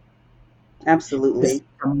 absolutely.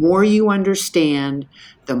 The more you understand,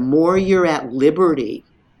 the more you're at liberty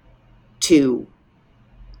to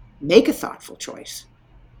make a thoughtful choice,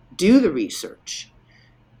 do the research,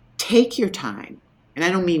 take your time. And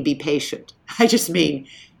I don't mean be patient. I just mean,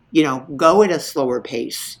 go at a slower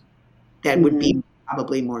pace that would Mm-hmm. be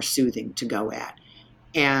probably more soothing to go at.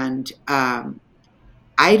 And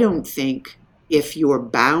I don't think if you're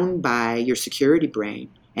bound by your security brain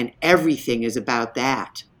and everything is about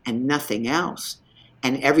that and nothing else,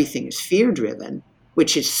 and everything is fear driven,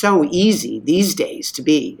 which is so easy these days to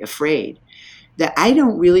be afraid, that I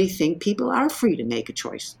don't really think people are free to make a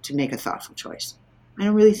choice, to make a thoughtful choice. I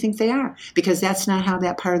don't really think they are, because that's not how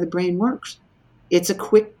that part of the brain works. It's a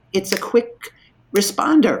quick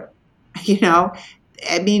responder, you know.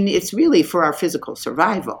 I mean, it's really for our physical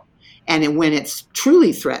survival. And when it's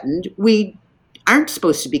truly threatened, we aren't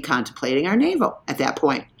supposed to be contemplating our navel at that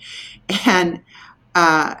point. And,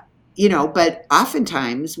 but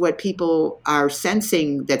oftentimes what people are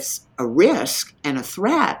sensing that's a risk and a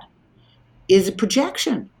threat is a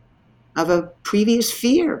projection of a previous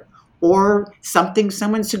fear or something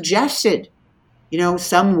someone suggested,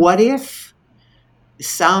 some what if,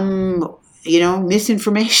 some,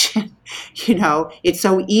 misinformation. It's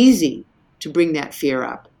so easy to bring that fear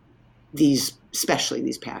up, especially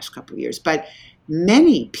these past couple of years. But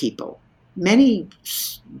many people, many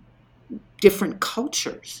different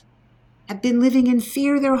cultures have been living in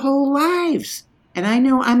fear their whole lives. And I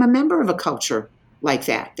know I'm a member of a culture like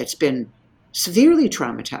that that's been severely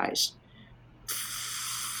traumatized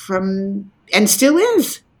and still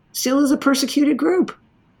is a persecuted group,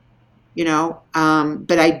 but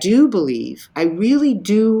I really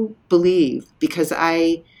do believe, because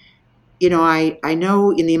I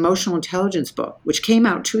know in the emotional intelligence book, which came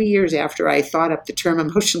out 2 years after I thought up the term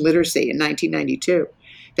emotional literacy in 1992,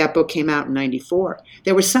 that book came out in 94.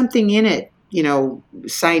 There was something in it,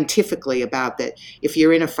 scientifically about that. If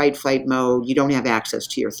you're in a fight-flight mode, you don't have access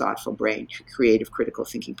to your thoughtful brain, your creative, critical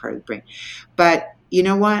thinking part of the brain. But you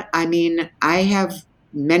know what? I mean, I have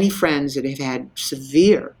many friends that have had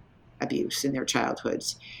severe abuse in their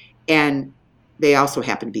childhoods, and they also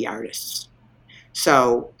happen to be artists.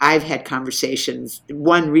 So I've had conversations,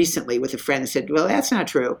 one recently with a friend that said, well, that's not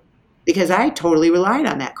true, because I totally relied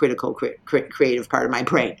on that critical, creative part of my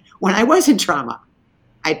brain when I was in trauma.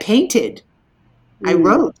 I painted, I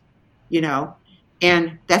wrote,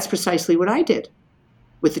 and that's precisely what I did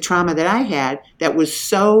with the trauma that I had that was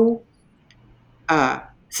so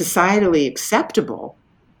societally acceptable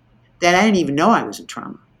that I didn't even know I was in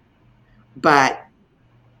trauma. But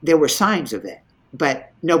there were signs of it,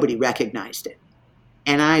 but nobody recognized it.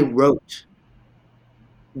 And I wrote.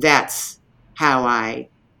 That's how I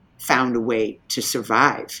found a way to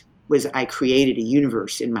survive, was I created a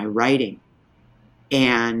universe in my writing.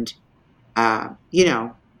 And,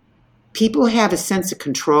 people have a sense of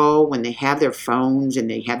control when they have their phones and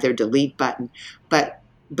they have their delete button. But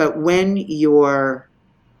when you're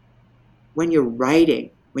writing,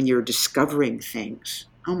 when you're discovering things,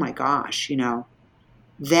 oh my gosh,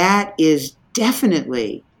 that is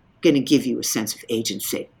definitely going to give you a sense of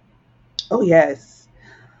agency. Oh, yes.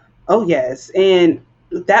 Oh, yes. And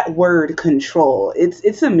that word control,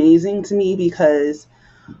 it's amazing to me, because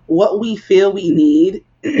what we feel we need,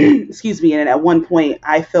 excuse me, and at one point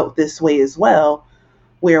I felt this way as well,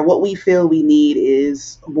 where what we feel we need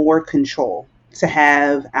is more control, to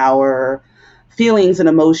have our feelings and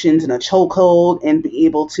emotions in a chokehold and be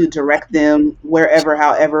able to direct them wherever,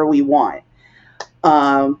 however we want.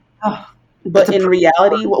 But in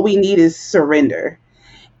reality, what we need is surrender.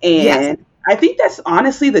 Yes. And I think that's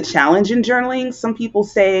honestly the challenge in journaling. Some people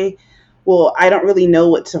say, well, I don't really know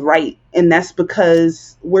what to write. And that's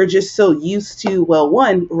because we're just so used to,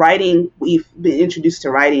 writing, we've been introduced to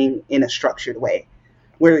writing in a structured way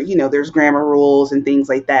where, there's grammar rules and things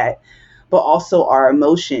like that. But also our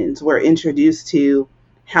emotions, we're introduced to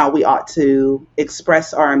how we ought to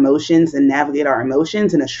express our emotions and navigate our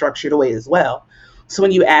emotions in a structured way as well. So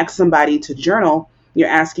when you ask somebody to journal, you're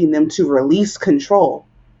asking them to release control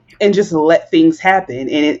and just let things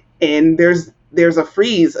happen. And there's a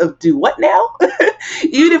freeze of, do what now?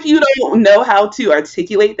 Even if you don't know how to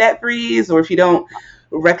articulate that freeze, or if you don't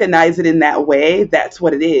recognize it in that way, that's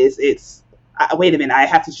what it is. It's, wait a minute, I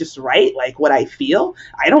have to just write like what I feel.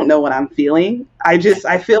 I don't know what I'm feeling. I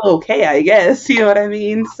feel okay, I guess. You know what I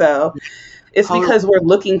mean? So it's because we're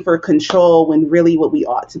looking for control when really what we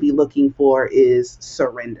ought to be looking for is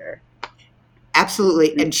surrender.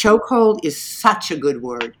 Absolutely. And chokehold is such a good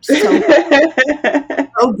word. So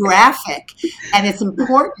graphic. And it's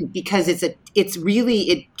important because it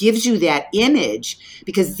gives you that image,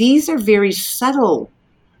 because these are very subtle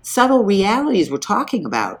realities we're talking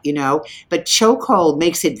about, but chokehold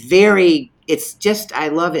makes it I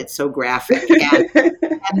love it, so graphic.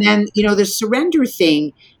 And then, the surrender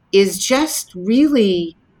thing is just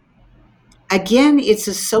really, again, it's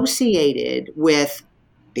associated with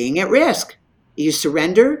being at risk. You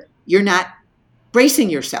surrender, you're not bracing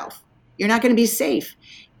yourself. You're not going to be safe.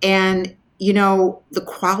 And, the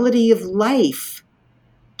quality of life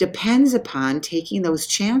depends upon taking those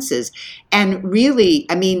chances. And really,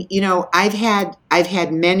 I mean,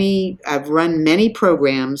 I've run many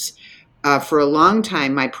programs. For a long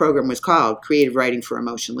time, my program was called Creative Writing for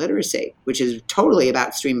Emotional Literacy, which is totally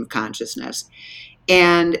about stream of consciousness.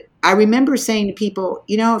 And I remember saying to people,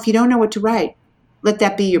 if you don't know what to write, let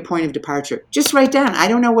that be your point of departure. Just write down, I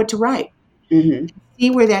don't know what to write. Mm-hmm. See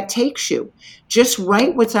where that takes you. Just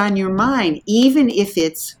write what's on your mind, even if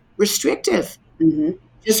it's restrictive. Mm-hmm.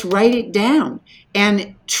 Just write it down.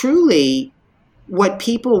 And truly, what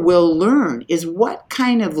people will learn is what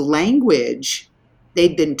kind of language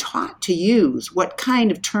they've been taught to use, what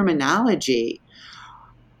kind of terminology.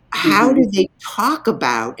 How do they talk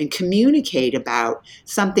about and communicate about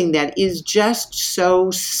something that is just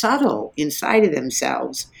so subtle inside of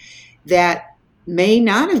themselves that may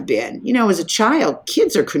not have been, as a child,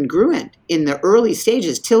 kids are congruent in the early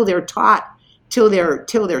stages till they're taught, till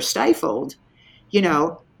they're stifled.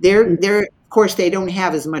 They're of course they don't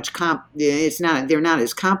have as much they're not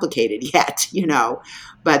as complicated yet,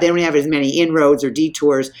 but they don't have as many inroads or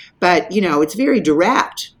detours. But it's very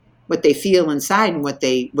direct. What they feel inside and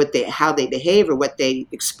how they behave or what they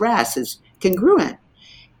express is congruent.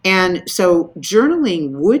 And so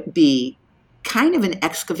journaling would be kind of an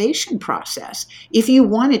excavation process if you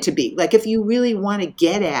want it to be. Like if you really want to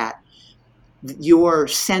get at your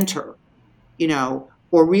center,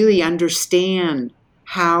 or really understand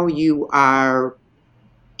how you are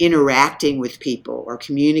interacting with people or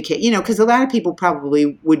communicate, because a lot of people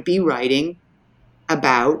probably would be writing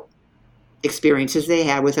about experiences they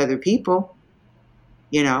had with other people,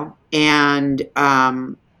 and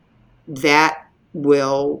that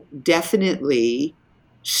will definitely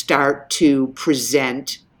start to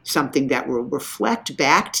present something that will reflect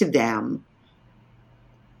back to them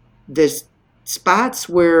the spots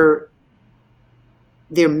where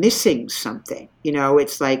they're missing something.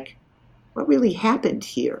 It's like, what really happened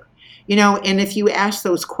here? And if you ask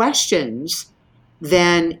those questions,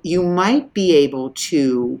 then you might be able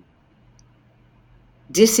to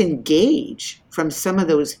disengage from some of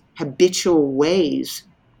those habitual ways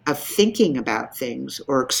of thinking about things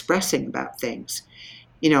or expressing about things,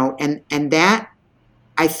 and that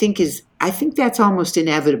I think that's almost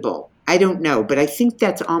inevitable. I don't know, but I think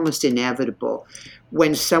that's almost inevitable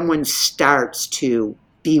when someone starts to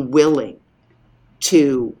be willing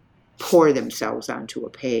to pour themselves onto a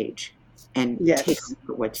page and take a look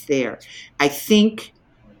at what's there. I think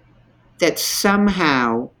that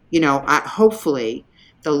somehow, hopefully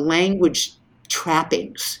the language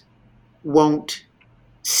trappings won't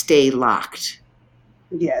stay locked.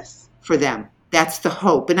 Yes. For them. That's the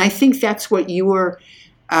hope. And I think that's what you were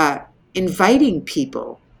inviting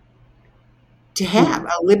people to have,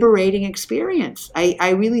 a liberating experience.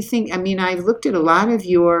 I really think, I've looked at a lot of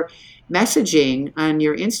your messaging on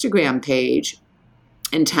your Instagram page,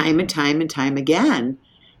 and time again,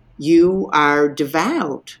 you are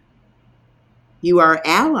devout. You are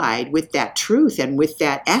allied with that truth and with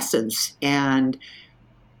that essence, and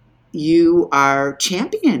you are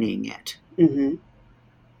championing it. Mm-hmm.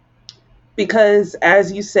 Because,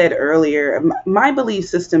 as you said earlier, my belief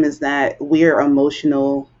system is that we're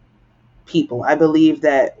emotional people. I believe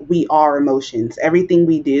that we are emotions. Everything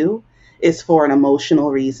we do is for an emotional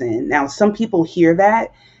reason. Now, some people hear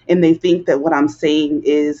that and they think that what I'm saying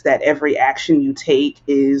is that every action you take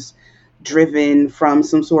is driven from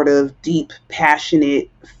some sort of deep, passionate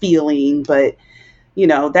feeling. But,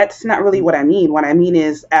 that's not really what I mean. What I mean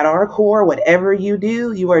is, at our core, whatever you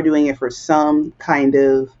do, you are doing it for some kind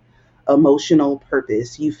of emotional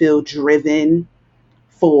purpose. You feel driven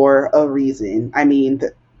for a reason.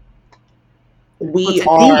 We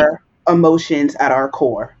are emotions at our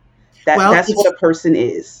core. That's what a person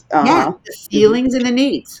is. Yeah, the feelings and the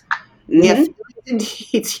needs. We have feelings and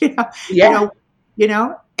needs,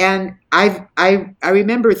 and I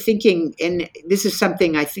remember thinking, and this is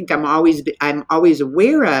something I think I'm always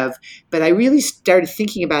aware of, but I really started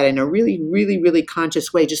thinking about it in a really, really, really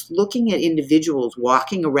conscious way, just looking at individuals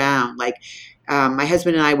walking around. Like my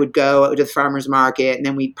husband and I would go to the farmer's market, and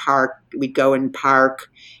then we'd go and park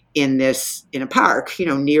in a park,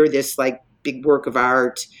 near this like big work of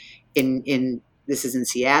art in this is in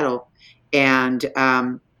Seattle, and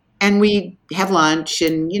we have lunch,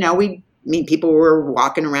 and we meet people who are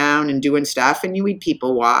walking around and doing stuff, and we'd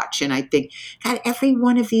people watch. And I think, God, every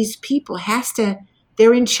one of these people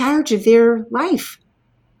they're in charge of their life,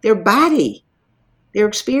 their body, their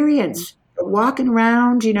experience. They're walking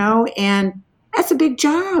around, and that's a big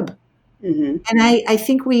job. Mm-hmm. And I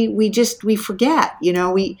think we forget,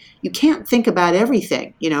 you can't think about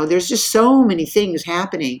everything. There's just so many things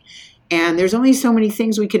happening, and there's only so many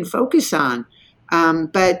things we can focus on.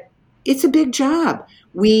 But it's a big job.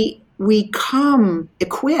 We come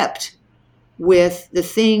equipped with the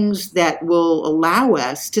things that will allow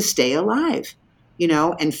us to stay alive,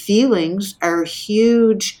 and feelings are a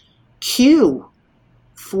huge cue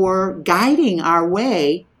for guiding our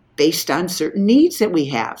way based on certain needs that we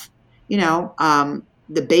have.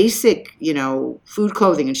 The basic, food,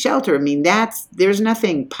 clothing, and shelter. I mean, there's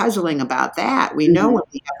nothing puzzling about that. We know when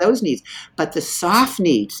we have those needs, but the soft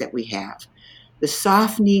needs that we have, the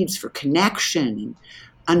soft needs for connection and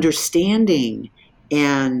understanding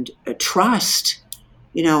and trust,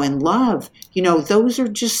 and love, those are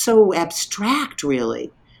just so abstract,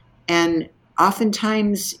 really. And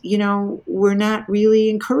oftentimes, we're not really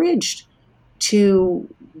encouraged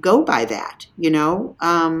to go by that,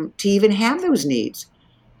 to even have those needs.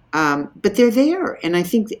 But they're there, and I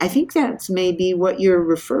think that's maybe what you're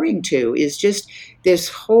referring to, is just this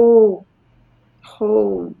whole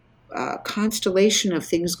constellation of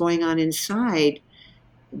things going on inside.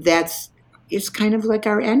 It's kind of like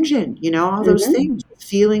our engine, all those things,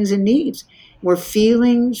 feelings and needs. We're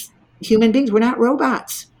feelings, human beings. We're not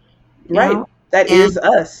robots, right? That is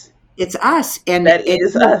us. It's us, and that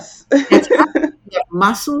is us. It's us. We have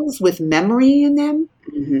muscles with memory in them,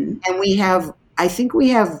 and we have. I think we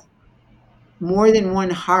have more than one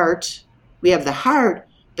heart. We have the heart,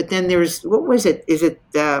 but then there's, what was it? Is it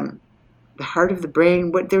the heart of the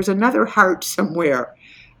brain? There's another heart somewhere,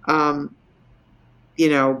 but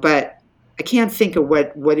I can't think of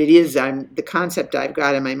what it is. The concept I've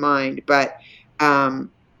got in my mind, but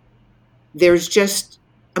there's just.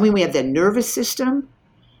 I mean, we have the nervous system.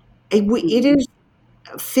 It is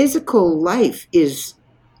physical life. Is,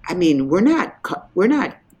 I mean, we're not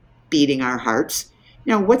beating our hearts.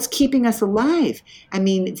 What's keeping us alive? I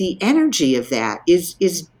mean, the energy of that is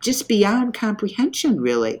just beyond comprehension,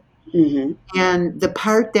 really. And the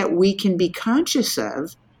part that we can be conscious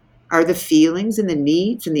of are the feelings and the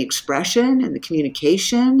needs and the expression and the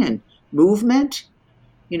communication and movement,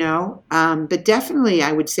 But definitely,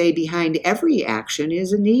 I would say behind every action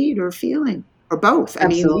is a need or a feeling, or both.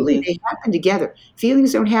 Absolutely. I mean, they happen together.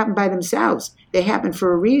 Feelings don't happen by themselves. They happen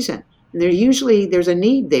for a reason. And there's a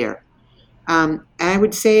need there. I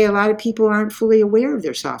would say a lot of people aren't fully aware of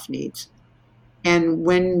their soft needs. And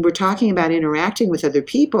when we're talking about interacting with other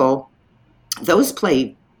people, those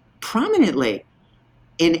play prominently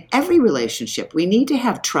in every relationship. We need to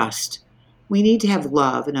have trust. We need to have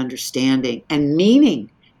love and understanding and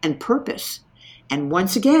meaning and purpose. And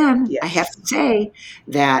once again, I have to say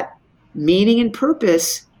that meaning and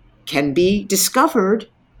purpose can be discovered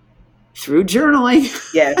through journaling.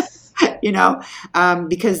 Yes.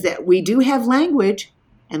 Because we do have language,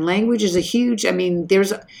 and language is a huge,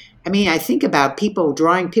 I think about people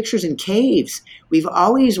drawing pictures in caves. We've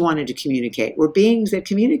always wanted to communicate. We're beings that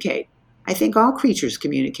communicate. I think all creatures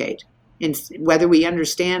communicate, and whether we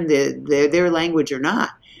understand their language or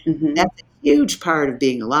not. That's a huge part of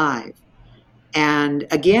being alive. And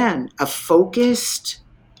again, a focused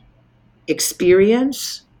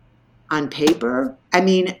experience on paper.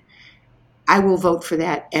 I will vote for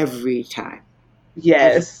that every time.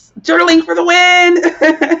 Yes. Journaling for the win.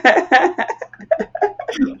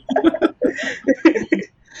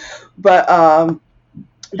 But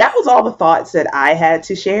that was all the thoughts that I had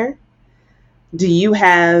to share. Do you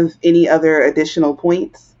have any other additional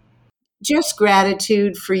points? Just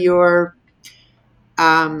gratitude for your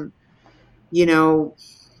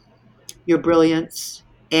brilliance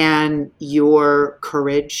and your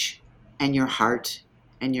courage and your heart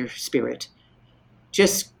and your spirit.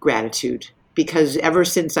 Just gratitude, because ever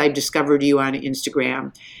since I discovered you on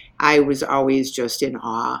Instagram, I was always just in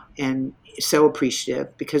awe and so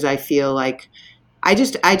appreciative, because I feel like I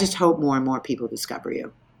just hope more and more people discover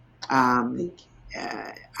you. Thank you.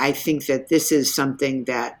 I think that this is something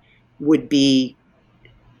that would be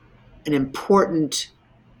an important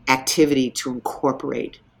activity to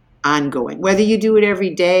incorporate ongoing. Whether you do it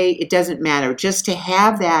every day, it doesn't matter. Just to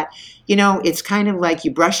have that, it's kind of like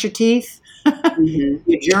you brush your teeth,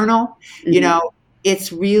 you journal,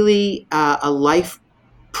 it's really a life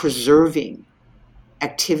preserving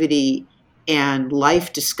activity and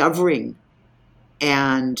life discovering.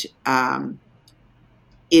 And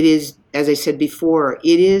it is, as I said before,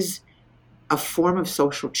 it is a form of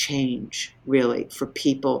social change, really, for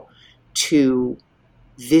people to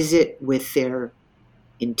visit with their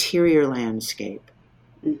interior landscape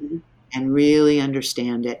and really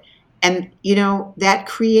understand it. And, that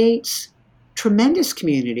creates tremendous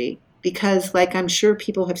community, because, like I'm sure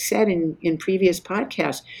people have said in previous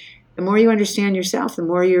podcasts, the more you understand yourself, the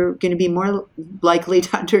more you're going to be more likely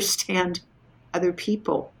to understand other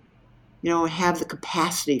people, have the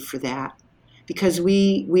capacity for that, because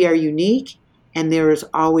we are unique, and there is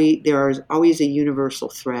always a universal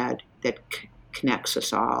thread that connects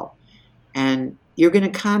us all. And you're going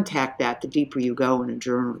to contact that the deeper you go in a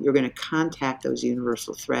journal. You're going to contact those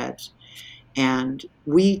universal threads. And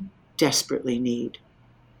we desperately need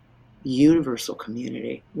universal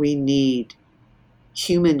community. We need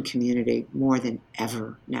human community more than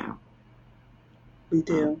ever now. We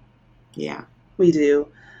do. Yeah. We do.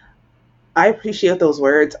 I appreciate those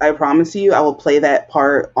words. I promise you, I will play that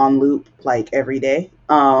part on loop like every day.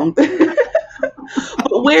 But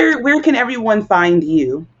where can everyone find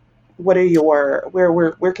you? What are your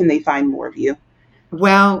where can they find more of you?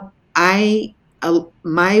 Well,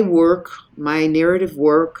 my work, my narrative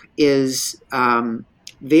work is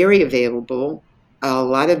very available. A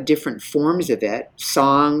lot of different forms of it,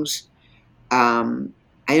 songs. I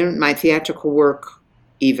don't my theatrical work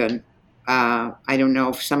even. I don't know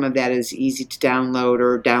if some of that is easy to download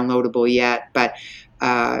or downloadable yet, but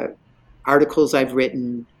uh, articles I've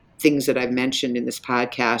written, things that I've mentioned in this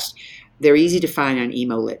podcast, they're easy to find on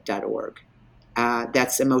emolit.org.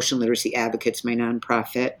 That's Emotional Literacy Advocates, my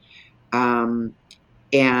nonprofit. Um,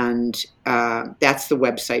 and that's the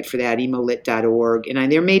website for that, emolit.org.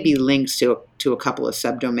 And there may be links to a couple of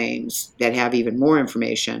subdomains that have even more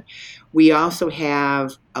information. We also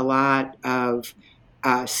have a lot of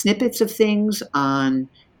snippets of things on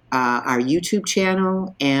our YouTube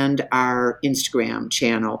channel and our Instagram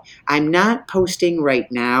channel. I'm not posting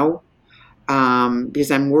right now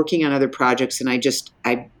because I'm working on other projects, and I'm just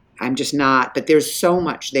not. But there's so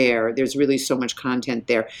much there. There's really so much content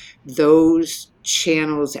there. Those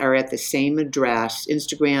channels are at the same address.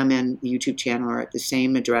 Instagram and the YouTube channel are at the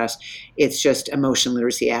same address. It's just Emotional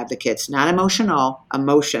Literacy Advocates, not emotional,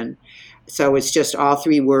 emotion. So it's just all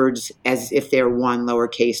three words as if they're one,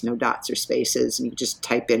 lowercase, no dots or spaces. And you just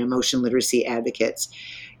type in Emotional Literacy Advocates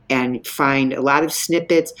and find a lot of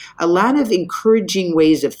snippets, a lot of encouraging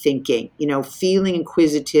ways of thinking, feeling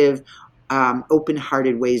inquisitive,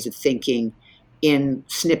 open-hearted ways of thinking in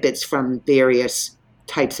snippets from various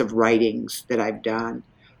types of writings that I've done.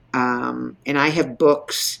 And I have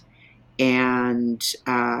books, and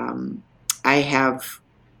I have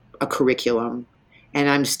a curriculum, and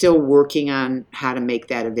I'm still working on how to make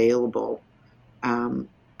that available. I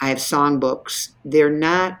have songbooks. They're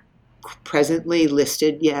not presently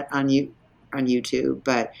listed yet on YouTube,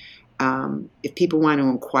 but if people want to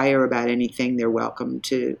inquire about anything, they're welcome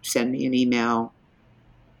to send me an email.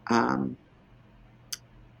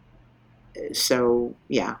 So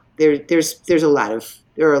yeah, there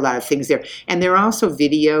are a lot of things there, and there are also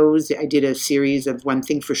videos. I did a series of One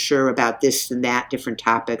Thing for Sure about this and that, different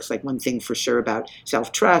topics, like One Thing for Sure about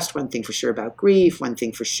self-trust, One Thing for Sure about grief, One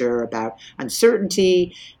Thing for Sure about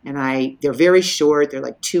uncertainty, and they're very short. They're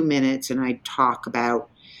like 2 minutes, and I talk about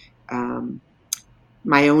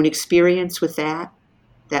my own experience with that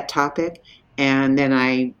topic, and then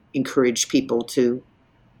I encourage people to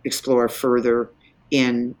explore further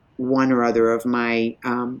in one or other of my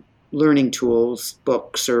learning tools,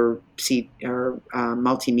 books or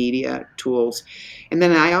multimedia tools. And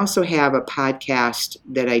then I also have a podcast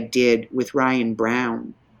that I did with Ryan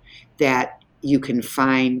Brown that you can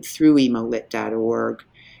find through emolit.org,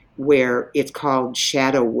 where it's called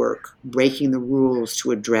Shadow Work, Breaking the Rules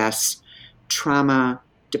to Address Trauma,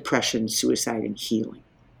 Depression, Suicide, and Healing.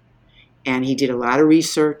 And he did a lot of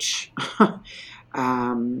research.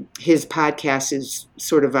 His podcast is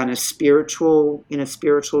sort of in a spiritual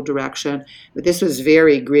direction, but this was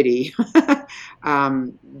very gritty,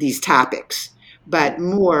 these topics. But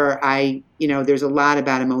more, there's a lot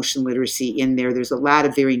about emotional literacy in there. There's a lot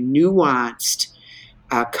of very nuanced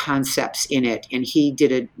concepts in it, and he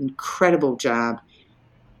did an incredible job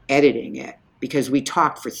editing it, because we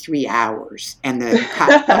talked for 3 hours, and the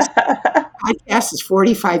podcast is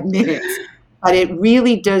 45 minutes. But it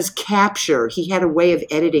really does capture, he had a way of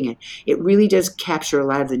editing it. It really does capture a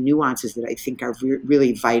lot of the nuances that I think are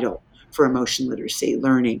really vital for emotion literacy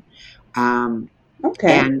learning.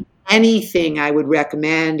 Okay. And anything I would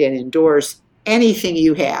recommend and endorse, anything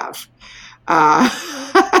you have,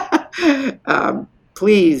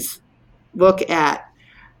 please look at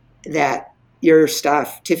your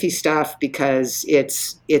stuff, Tiffy stuff, because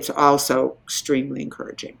it's also extremely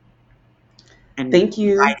encouraging. And thank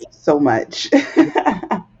you so much.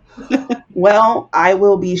 Well, I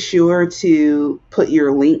will be sure to put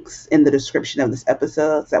your links in the description of this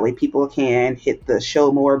episode, so that way people can hit the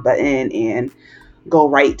show more button and go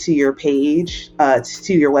right to your page,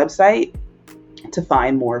 to your website, to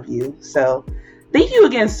find more of you. So thank you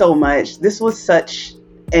again so much. This was such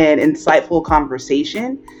an insightful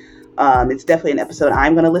conversation. It's definitely an episode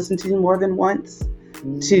I'm going to listen to more than once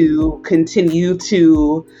to continue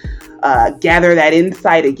to gather that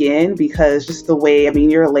insight again, because just the way,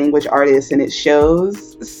 you're a language artist and it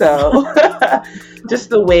shows. So just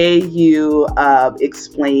the way you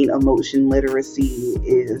explain emotion literacy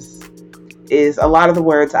is a lot of the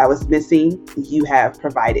words I was missing, you have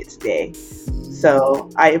provided today. So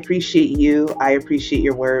I appreciate you. I appreciate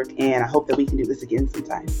your work, and I hope that we can do this again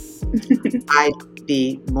sometime. I'd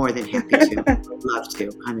be more than happy to. I would love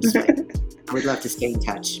to, honestly. I would love to stay in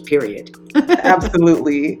touch, period.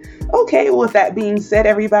 Absolutely. Okay, well, with that being said,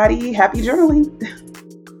 everybody, happy journaling.